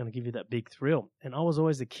that's going to give you that big thrill. And I was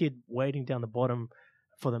always the kid waiting down the bottom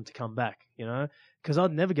for them to come back, because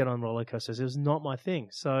I'd never get on roller coasters. It was not my thing.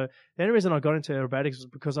 So the only reason I got into aerobatics was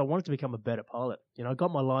because I wanted to become a better pilot. I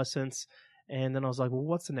got my license and then I was like, well,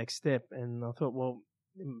 what's the next step? And I thought, well,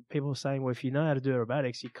 people were saying, well, if you know how to do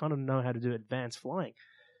aerobatics, you kind of know how to do advanced flying.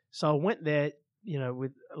 So I went there,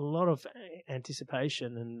 with a lot of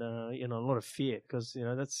anticipation and, a lot of fear because,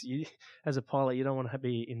 that's you as a pilot, you don't want to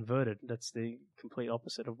be inverted. That's the complete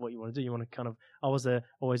opposite of what you want to do. You want to I was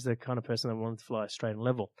always the kind of person that wanted to fly straight and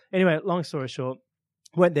level. Anyway, long story short,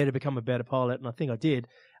 went there to become a better pilot and I think I did.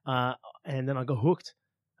 And then I got hooked.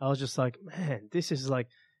 I was just like, man, this is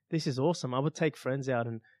awesome. I would take friends out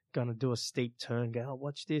and going to do a steep turn, go, oh,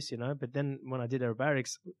 watch this, But then when I did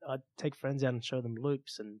aerobatics, I'd take friends out and show them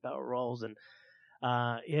loops and barrel rolls. And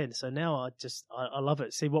So now I love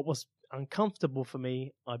it. See, what was uncomfortable for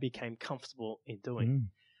me, I became comfortable in doing.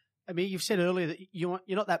 I mean, you've said earlier that you're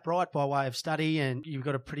not that bright by way of study and you've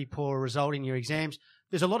got a pretty poor result in your exams.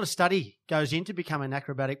 There's a lot of study goes into becoming an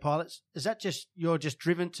acrobatic pilot. Is that just you're just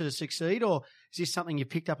driven to succeed, or is this something you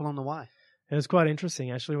picked up along the way? It was quite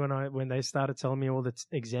interesting, actually, when they started telling me all the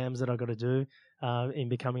exams that I got to do in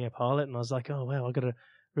becoming a pilot, and I was like, oh, wow, I got to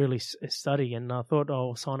really study. And I thought, oh,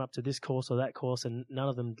 I'll sign up to this course or that course, and none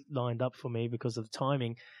of them lined up for me because of the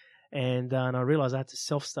timing. And I realized I had to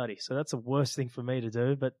self-study. So that's the worst thing for me to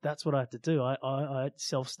do, but that's what I had to do. I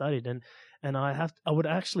self-studied, and I would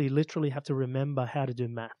actually literally have to remember how to do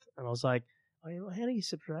math. And I was like, oh, how do you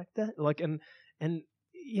subtract that? And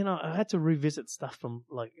I had to revisit stuff from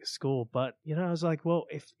like school, but I was like, well,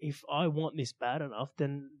 if I want this bad enough,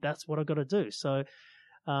 then that's what I got to do. So,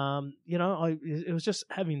 it was just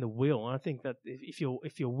having the will. And I think that if your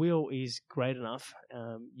will is great enough,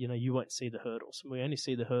 you won't see the hurdles. We only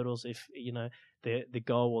see the hurdles if the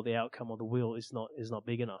goal or the outcome or the will is not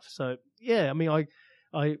big enough. So yeah, I mean,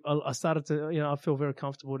 I started to, I feel very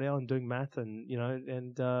comfortable now in doing math and,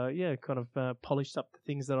 kind of polished up the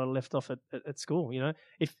things that I left off at school.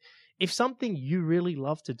 If something you really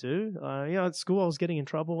love to do, at school I was getting in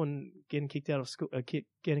trouble and getting kicked out of school,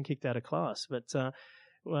 getting kicked out of class. But to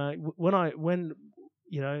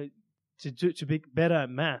be better at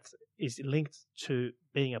math is linked to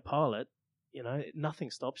being a pilot,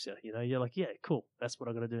 nothing stops you. You're like, yeah, cool, that's what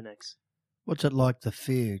I got to do next. What's it like, the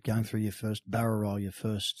fear going through your first barrel roll, your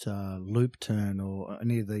first loop turn, or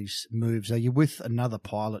any of these moves? Are you with another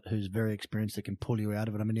pilot who's very experienced that can pull you out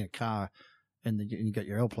of it? I mean, in a car, and you got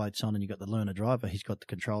your L plates on, and you got the learner driver. He's got the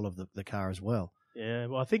control of the car as well. Yeah,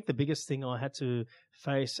 well, I think the biggest thing I had to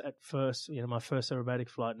face at first, my first aerobatic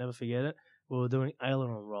flight, never forget it. We were doing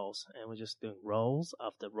aileron rolls, and we're just doing rolls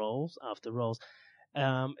after rolls after rolls.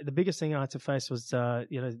 The biggest thing I had to face was,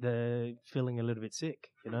 the feeling a little bit sick.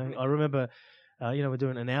 I remember, we're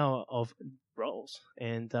doing an hour of rolls,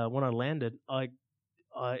 and when I landed, I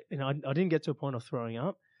didn't get to a point of throwing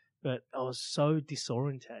up, but I was so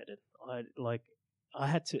disorientated.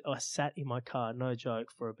 I sat in my car, no joke,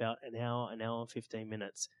 for about an hour and 15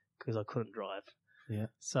 minutes because I couldn't drive. Yeah.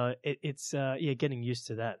 So it's getting used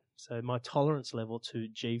to that. So my tolerance level to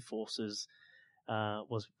G forces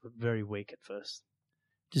was very weak at first.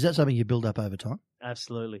 Is that something you build up over time?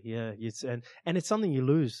 Absolutely, yeah. And it's something you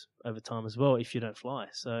lose over time as well if you don't fly.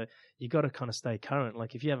 So you got to kind of stay current.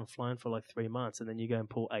 Like if you haven't flown for like 3 months and then you go and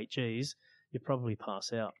pull 8 Gs, you probably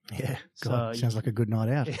pass out. Yeah, God, sounds like a good night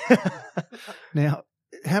out. Now,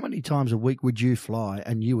 how many times a week would you fly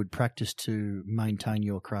and you would practice to maintain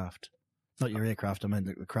your craft? Not your aircraft, I mean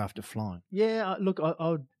the craft of flying. Yeah, look,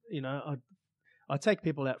 I take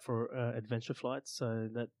people out for adventure flights, so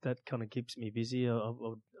that kind of keeps me busy. I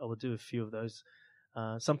would do a few of those,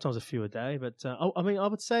 sometimes a few a day. But I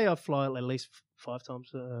would say I fly at least 5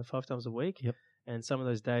 times a week. Yep. And some of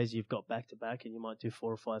those days you've got back to back, and you might do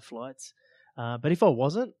 4 or 5 flights. But if I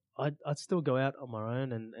wasn't, I'd still go out on my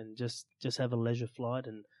own and just have a leisure flight.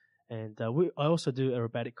 And I also do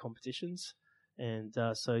aerobatic competitions. And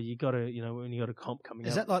so you got to, when you got a comp coming up.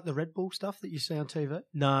 Is that like the Red Bull stuff that you see on TV?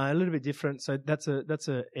 No, a little bit different. So that's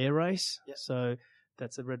a air race. Yep. So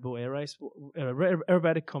that's a Red Bull air race.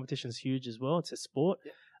 Aerobatic competition is huge as well. It's a sport.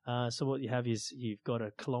 Yep. So what you have is you've got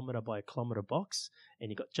a kilometer by kilometer box, and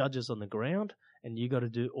you've got judges on the ground, and you got to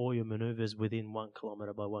do all your maneuvers within 1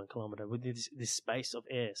 kilometer by 1 kilometer within this space of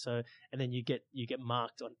air. So, and then you get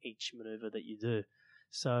marked on each maneuver that you do.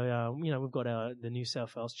 So, we've got the New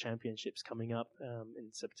South Wales Championships coming up in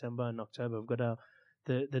September and October. We've got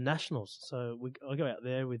the Nationals. So I go out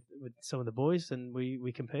there with some of the boys and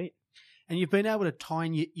we compete. And you've been able to tie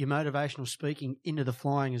in your motivational speaking into the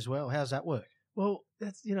flying as well. How's that work? Well,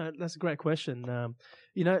 that's a great question.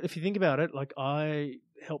 If you think about it, like I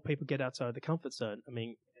help people get outside the comfort zone. I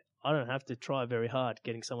mean, I don't have to try very hard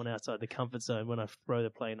getting someone outside the comfort zone when I throw the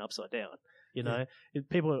plane upside down.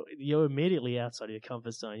 People, you're immediately outside of your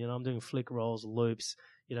comfort zone. I'm doing flick rolls, loops.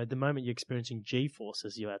 The moment you're experiencing G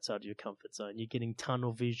forces, you're outside of your comfort zone. You're getting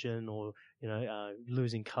tunnel vision or,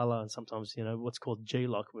 losing color, and sometimes, what's called G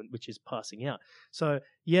lock, which is passing out. So,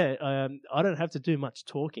 I don't have to do much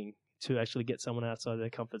talking to actually get someone outside their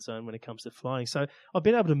comfort zone when it comes to flying. So I've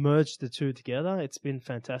been able to merge the two together. It's been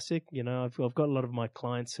fantastic. I've got a lot of my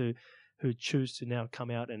clients who choose to now come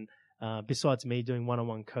out and, besides me doing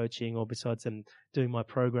one-on-one coaching or besides them doing my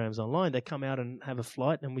programs online, they come out and have a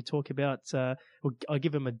flight and we talk about, I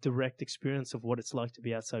give them a direct experience of what it's like to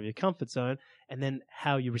be outside of your comfort zone and then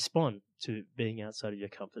how you respond to being outside of your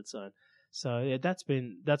comfort zone. So yeah, that's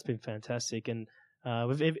been fantastic. And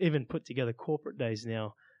We've even put together corporate days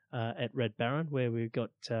now at Red Baron, where we've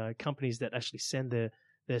got companies that actually send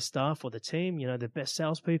their staff or the team, the best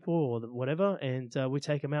salespeople or whatever, and we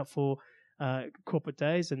take them out for corporate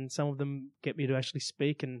days, and some of them get me to actually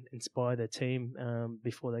speak and inspire their team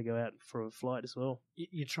before they go out for a flight as well.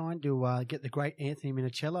 You're trying to get the great Anthony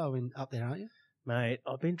Minicello up there, aren't you? Mate,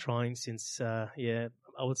 I've been trying since, I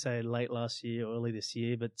would say late last year, early this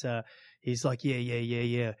year, but he's like,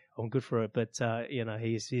 yeah, I'm good for it. But,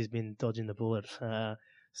 he's been dodging the bullet.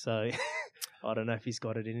 So I don't know if he's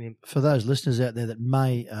got it in him. For those listeners out there that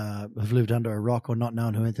may have lived under a rock or not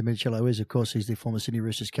known who Anthony Minicello is, of course, he's the former Sydney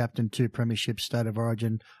Roosters captain, 2 premierships, State of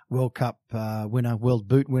Origin, World Cup winner, World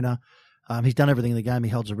Boot winner. He's done everything in the game. He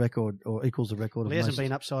holds a record or equals the record. Well, he hasn't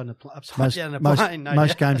been upside down in a most plane.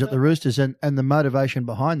 Most games at the Roosters. And the motivation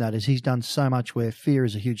behind that is he's done so much where fear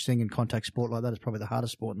is a huge thing in contact sport like that. It's probably the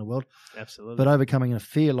hardest sport in the world. Absolutely. But overcoming a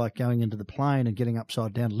fear like going into the plane and getting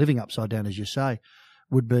upside down, living upside down, as you say,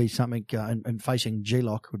 would be something, and facing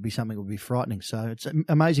G-lock would be something that would be frightening. So it's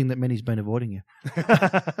amazing that Minnie's been avoiding you.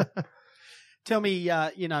 Tell me,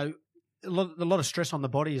 a lot of stress on the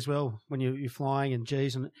body as well when you're flying and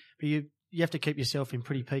G's, but you have to keep yourself in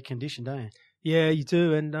pretty peak condition, don't you? Yeah, you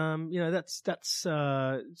do, and that's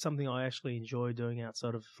something I actually enjoy doing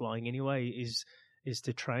outside of flying anyway. Is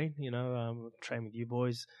to train. Train with you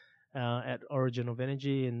boys at Origin of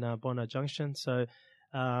Energy in Bondi Junction. So.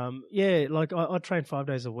 I train 5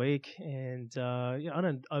 days a week, and I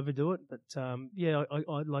don't overdo it, but I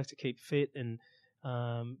like to keep fit, and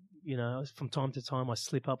from time to time I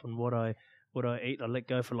slip up on what I eat. I let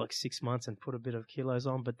go for like 6 months and put a bit of kilos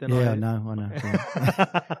on, but then I know.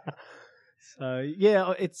 Yeah. So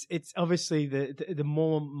it's obviously the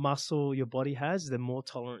more muscle your body has, the more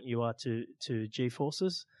tolerant you are to G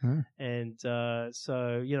forces, and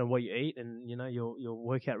so what you eat and your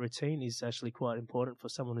workout routine is actually quite important for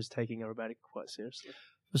someone who's taking aerobatic quite seriously.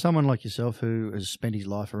 For someone like yourself who has spent his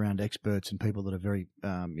life around experts and people that are very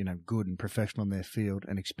good and professional in their field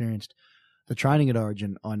and experienced, the training at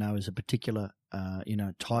Origin I know is a particular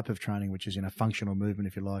type of training, which is functional movement,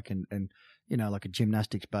 if you like, and like a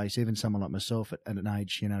gymnastics base. Even someone like myself at an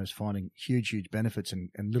age, is finding huge benefits and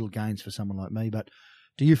little gains for someone like me. But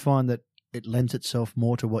do you find that it lends itself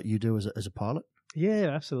more to what you do as a pilot? Yeah,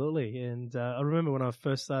 absolutely. And I remember when I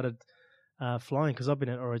first started flying, because I've been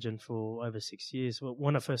at Origin for over 6 years. Well,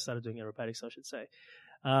 when I first started doing aerobatics, I should say.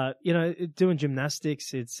 Doing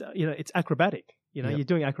gymnastics, it's acrobatic. You're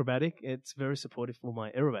doing acrobatic. It's very supportive for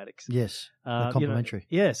my aerobatics. Yes, complementary.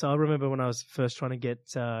 So I remember when I was first trying to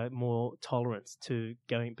get more tolerance to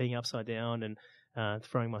being upside down and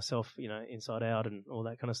throwing myself, inside out and all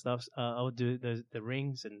that kind of stuff. I would do the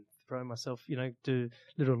rings and throw myself, do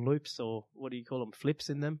little loops, or what do you call them, flips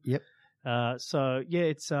in them. Yep.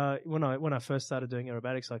 It's when I first started doing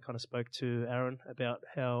aerobatics, I kind of spoke to Aaron about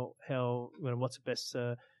how what's the best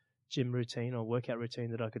gym routine or workout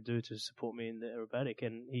routine that I could do to support me in the aerobatic,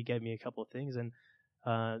 and he gave me a couple of things, and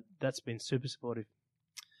that's been super supportive.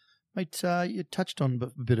 Mate, you touched on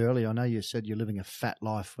a bit earlier. I know you said you're living a fat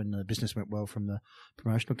life when the business went well from the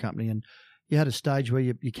promotional company, and you had a stage where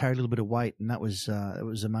you carried a little bit of weight, and that was it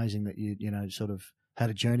was amazing that you sort of had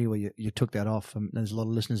a journey where you took that off. And there's a lot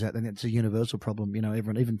of listeners out there. It's a universal problem.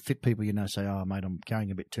 Everyone, even fit people, say, "Oh, mate, I'm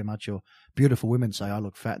carrying a bit too much." Or beautiful women say, "I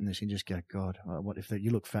look fat in this." And you just go, "God, what if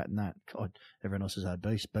you look fat in that?" God, everyone else is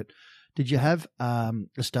obese. But did you have a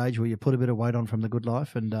stage where you put a bit of weight on from the good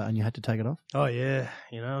life and you had to take it off? Oh yeah,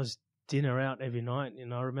 I was dinner out every night.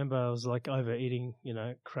 I remember I was like overeating,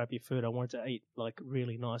 crappy food. I wanted to eat like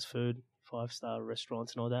really nice food, 5-star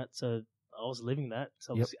restaurants and all that. So I was living that.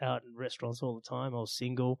 So I was out in restaurants all the time. I was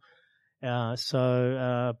single. But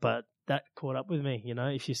that caught up with me,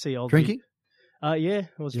 if you see old drinking. I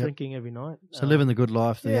was drinking every night. So living the good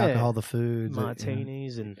life, the alcohol, the food,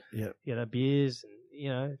 martinis and beers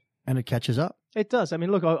and and it catches up. It does. I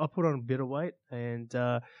mean, look, I put on a bit of weight, and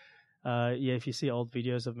if you see old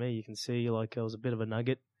videos of me, you can see like I was a bit of a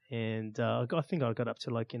nugget, and I think I got up to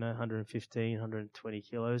like 115, 120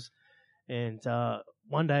 kilos. And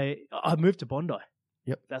one day I moved to Bondi.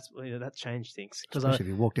 Yep, that changed things. Especially if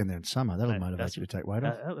you walked in there in summer, that'll motivate you to take weight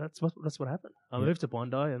off. That's what happened. I moved to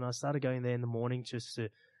Bondi, and I started going there in the morning just to,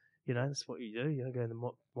 that's what you do. Go in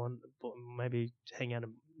the maybe hang out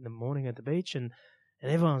in the morning at the beach, and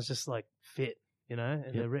everyone's just like fit, and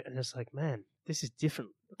they're just like, man, this is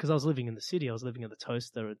different. Because I was living in the city, I was living at the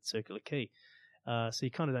Toaster at Circular Quay. So you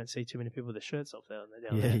kind of don't see too many people with their shirts off down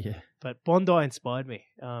there. Yeah. But Bondi inspired me.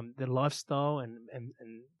 The lifestyle and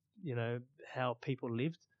how people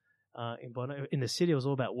lived in Bondi. In the city, it was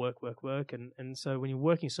all about work, work, work, and so when you're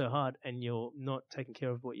working so hard and you're not taking care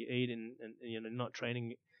of what you eat and not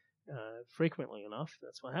training frequently enough,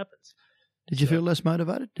 that's what happens. Did you feel less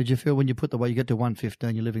motivated? Did you feel when you put the weight, you get to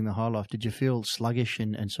 115, you're living the high life, did you feel sluggish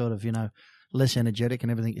and sort of, less energetic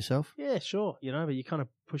and everything yourself? Yeah, sure. But you kind of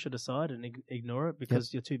push it aside and ignore it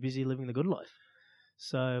because you're too busy living the good life.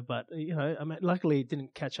 So, but, luckily it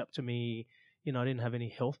didn't catch up to me. I didn't have any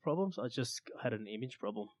health problems. I just had an image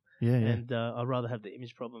problem. Yeah. And I'd rather have the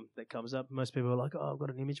image problem that comes up. Most people are like, "Oh, I've got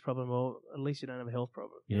an image problem." Well, at least you don't have a health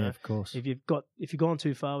problem. Yeah, of course. If you've gone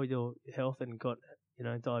too far with your health and got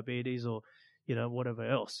diabetes or whatever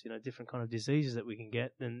else, different kind of diseases that we can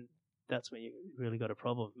get, then that's when you really got a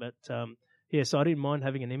problem. But so I didn't mind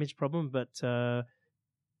having an image problem, but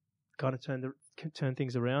kind of turned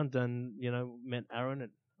things around and met Aaron at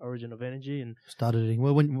Origin of Energy and started eating.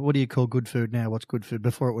 Well, what do you call good food now? What's good food?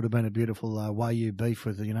 Before it would have been a beautiful Wagyu beef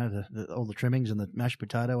with all the trimmings and the mashed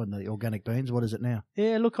potato and the organic beans. What is it now?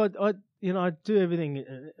 Yeah, look, I do everything.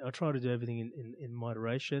 I try to do everything in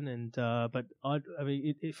moderation, and but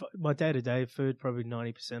if my day-to-day food, probably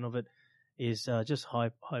 90% of it is just high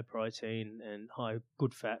protein and high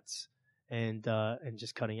good fats, and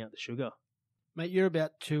just cutting out the sugar. Mate, you're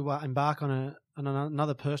about to embark on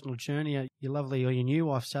another personal journey. Your new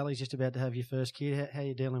wife Sally's just about to have your first kid. How are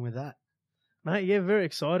you dealing with that? Mate, yeah, very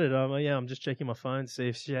excited. I'm just checking my phone to see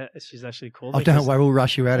if she's actually called me. Oh, don't worry, we'll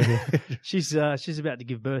rush you out of here. She's about to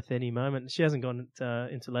give birth any moment. She hasn't gone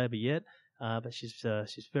into labour yet, but she's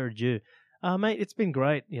very due. Mate, it's been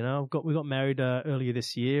great. We got married earlier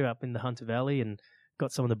this year up in the Hunter Valley, and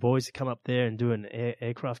got some of the boys to come up there and do an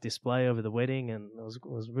aircraft display over the wedding, and it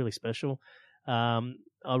was really special.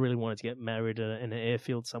 I really wanted to get married in an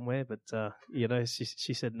airfield somewhere, but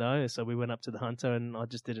she said no, so we went up to the Hunter, and I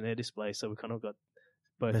just did an air display, so we kind of got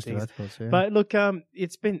both Best things. of both worlds, yeah. But look,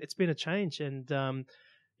 it's been a change, and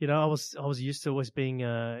I was used to always being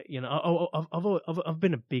I've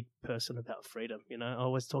been a big person about freedom. I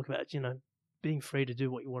always talk about being free to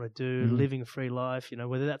do what you want to do, living a free life.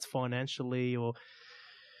 Whether that's financially or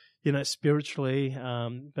spiritually.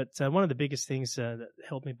 But one of the biggest things that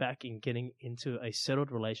held me back in getting into a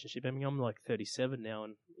settled relationship, I'm like 37 now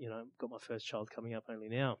and, got my first child coming up only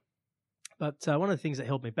now. But one of the things that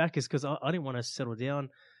held me back is because I didn't want to settle down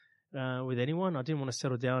with anyone. I didn't want to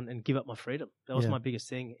settle down and give up my freedom. That was my biggest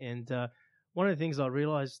thing. And one of the things I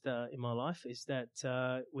realized in my life is that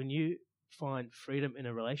when you find freedom in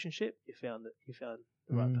a relationship, you found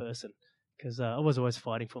the right person. Because I was always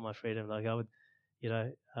fighting for my freedom. Like I would,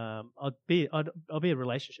 I'll be a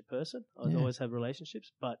relationship person. I'd always have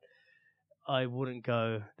relationships, but I wouldn't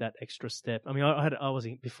go that extra step.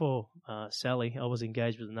 Before Sally, I was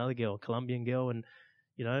engaged with another girl, a Colombian girl, and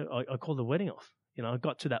I called the wedding off. I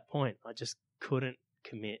got to that point. I just couldn't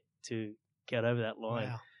commit to get over that line.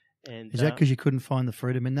 Wow. And is that because you couldn't find the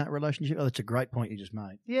freedom in that relationship? Oh, that's a great point you just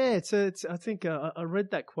made. Yeah, I think I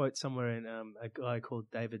read that quote somewhere in a guy called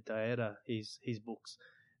David Dieta, his books.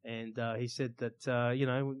 And he said that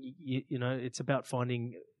it's about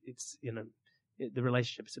finding the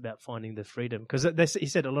relationship is about finding the freedom, because he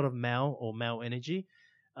said a lot of male energy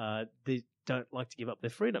they don't like to give up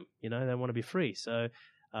their freedom. They want to be free. So,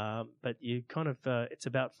 but you kind of it's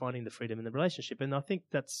about finding the freedom in the relationship, and I think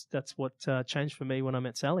that's what changed for me when I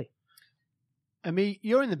met Sally. Amir,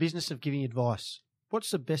 you're in the business of giving advice. What's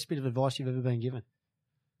the best bit of advice you've ever been given?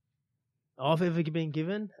 I've ever been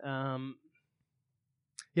given.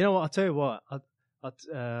 You know what? I'll tell you what. I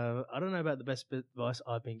don't know about the best advice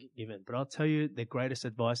I've been given, but I'll tell you the greatest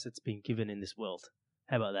advice that's been given in this world.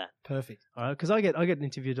 How about that? Perfect. All right, because I get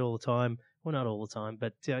interviewed all the time. Well, not all the time,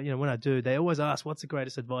 but when I do, they always ask, "What's the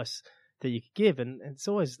greatest advice that you could give?" And it's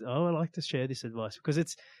always, I like to share this advice because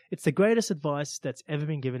it's the greatest advice that's ever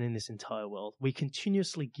been given in this entire world. We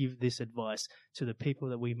continuously give this advice to the people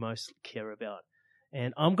that we most care about.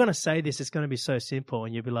 And I'm going to say this, it's going to be so simple,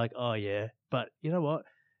 and you'll be like, "Oh yeah," but you know what?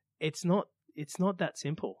 It's not that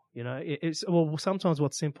simple. Sometimes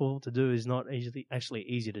what's simple to do is not actually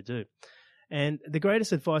easy to do. And the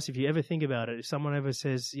greatest advice, if you ever think about it, if someone ever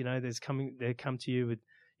says, they come to you with,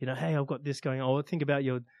 "Hey, I've got this going on," or think about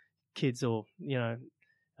your kids, or,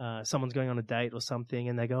 someone's going on a date or something,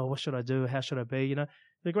 and they go, "Oh, what should I do? How should I be?"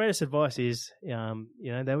 The greatest advice is,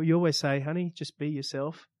 you always say, "Honey, just be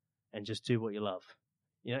yourself and just do what you love."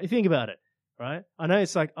 You think about it, right? I know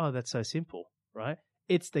it's like, oh, that's so simple, right?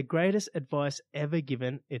 It's the greatest advice ever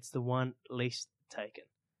given. It's the one least taken,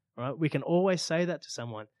 right? We can always say that to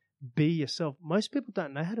someone. Be yourself. Most people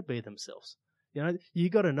don't know how to be themselves. You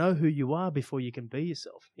got to know who you are before you can be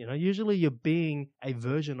yourself. Usually you're being a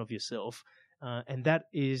version of yourself, and that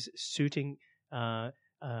is suiting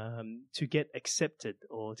to get accepted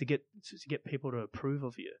or to get people to approve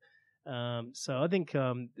of you. So I think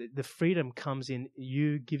the freedom comes in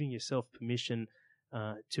you giving yourself permission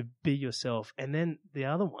to be yourself. And then the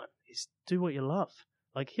other one is do what you love.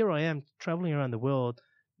 Like here I am traveling around the world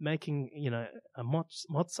making, a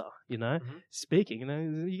mozza, speaking,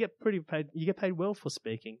 you get paid well for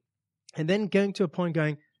speaking. And then going to a point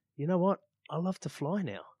going, you know what? I love to fly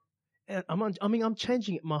now. And I'm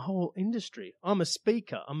changing my whole industry. I'm a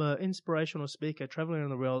speaker. I'm an inspirational speaker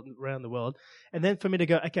traveling around the world. And then for me to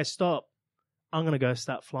go, okay, stop. I'm going to go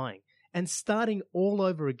start flying and starting all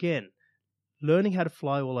over again, learning how to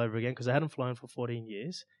fly all over again because I hadn't flown for 14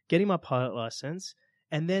 years, getting my pilot license,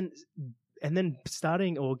 and then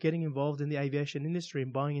starting or getting involved in the aviation industry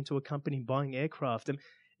and buying into a company, buying aircraft. And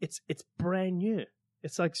it's brand new.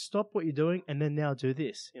 It's like stop what you're doing and then now do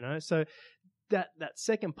this, So that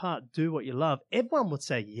second part, do what you love. Everyone would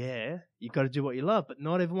say, yeah, you got to do what you love, but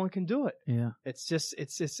not everyone can do it. Yeah. It's just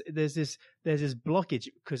there's this blockage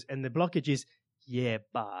and the blockage is, yeah,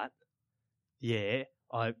 but yeah,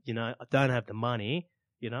 I don't have the money.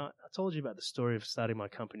 I told you about the story of starting my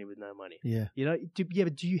company with no money. Yeah.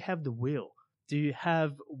 But do you have the will? Do you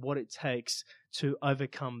have what it takes to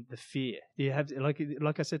overcome the fear? Do you have,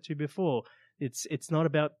 like I said to you before, it's not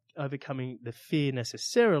about overcoming the fear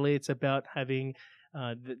necessarily. It's about having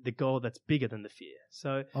the goal that's bigger than the fear.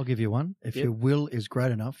 So I'll give you one. If your will is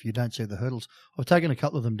great enough, you don't see the hurdles. I've taken a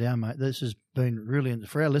couple of them down, mate. This has been really,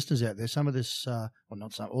 for our listeners out there, some of this,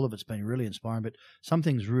 not some, all of it's been really inspiring, but some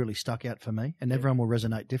things really stuck out for me, and everyone will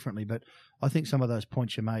resonate differently. But I think some of those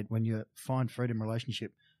points you made, when you find freedom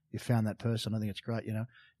relationship, you found that person. I think it's great.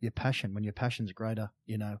 Your passion, when your passion's greater,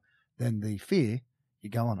 than the fear, you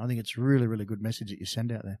go on. I think it's really, really good message that you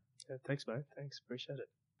send out there. Yeah, thanks, mate. Thanks. Appreciate it.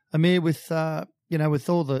 Amir, with with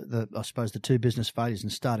all the I suppose the two business failures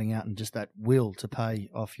and starting out and just that will to pay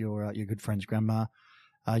off your good friend's grandma,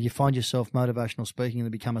 you find yourself motivational speaking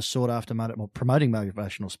and become a sought after promoting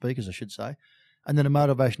motivational speakers, I should say, and then a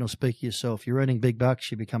motivational speaker yourself. You're earning big bucks,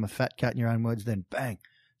 you become a fat cat in your own words. Then bang,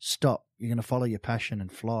 stop. You're going to follow your passion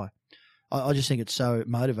and fly. I just think it's so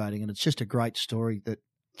motivating, and it's just a great story that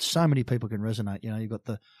so many people can resonate. You've got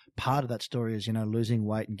the part of that story is losing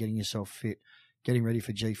weight and getting yourself fit, getting ready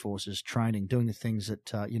for G-forces, training, doing the things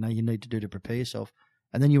that, you need to do to prepare yourself.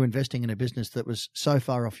 And then you're investing in a business that was so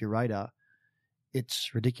far off your radar.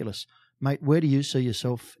 It's ridiculous. Mate, where do you see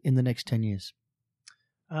yourself in the next 10 years?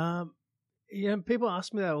 People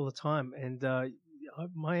ask me that all the time. And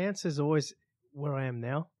my answer is always where I am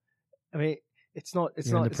now. I mean, it's not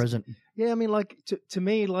in the present. Yeah. I mean, to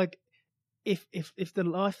me, if the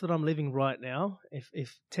life that I'm living right now,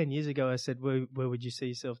 if 10 years ago I said, where would you see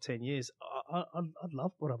yourself 10 years? I'd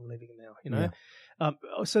love what I'm living now, Yeah.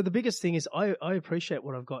 So the biggest thing is I appreciate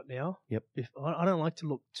what I've got now. Yep. I don't like to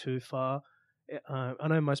look too far. I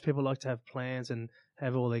know most people like to have plans and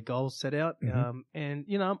have all their goals set out. Mm-hmm. And,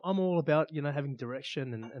 I'm all about, having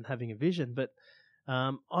direction and having a vision. But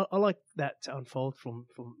I like that to unfold from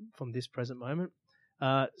this present moment.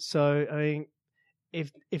 So, I mean,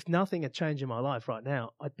 if nothing had changed in my life right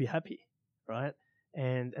now, I'd be happy, right?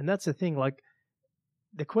 And that's the thing. Like,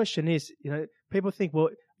 the question is, people think, well,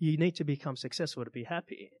 you need to become successful to be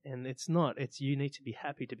happy, and it's not. It's you need to be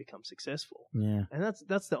happy to become successful. Yeah. And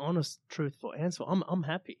that's the honest, truthful answer. I'm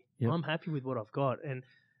happy. Yep. I'm happy with what I've got, and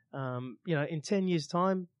in 10 years'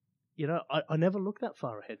 time, I never look that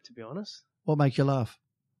far ahead, to be honest. What makes you laugh?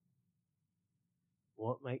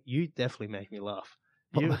 You definitely make me laugh.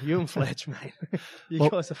 You and Fletch, mate. You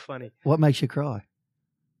guys are funny. What makes you cry?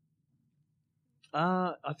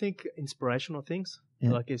 I think inspirational things.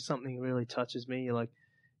 Yeah. Like if something really touches me,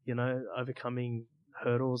 overcoming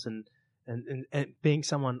hurdles and being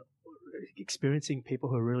someone experiencing people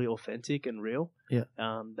who are really authentic and real. Yeah.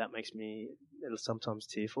 That makes me sometimes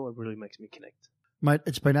tearful. It really makes me connect. Mate,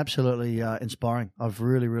 it's been absolutely inspiring. I've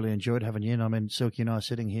really, really enjoyed having you. And I mean, Silky and I are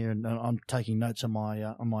sitting here, and I'm taking notes on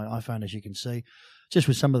my iPhone, as you can see, just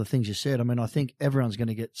with some of the things you said. I mean, I think everyone's going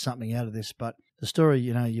to get something out of this. But the story,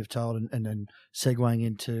 you've told, and then segueing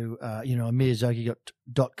into,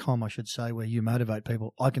 AmirZoghi.com, I should say, where you motivate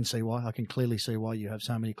people. I can see why. I can clearly see why you have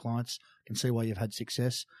so many clients. I can see why you've had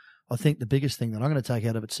success. I think the biggest thing that I'm going to take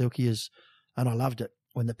out of it, Silky, is, and I loved it,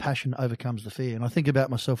 when the passion overcomes the fear. And I think about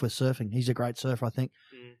myself with surfing. He's a great surfer, I think.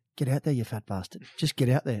 Get out there, you fat bastard. Just get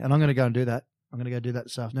out there. And I'm going to go and do that. I'm going to go do that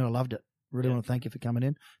this afternoon. I loved it. Really want to thank you for coming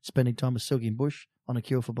in, spending time with Silky and Bush on A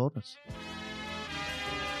Cure for Baldness.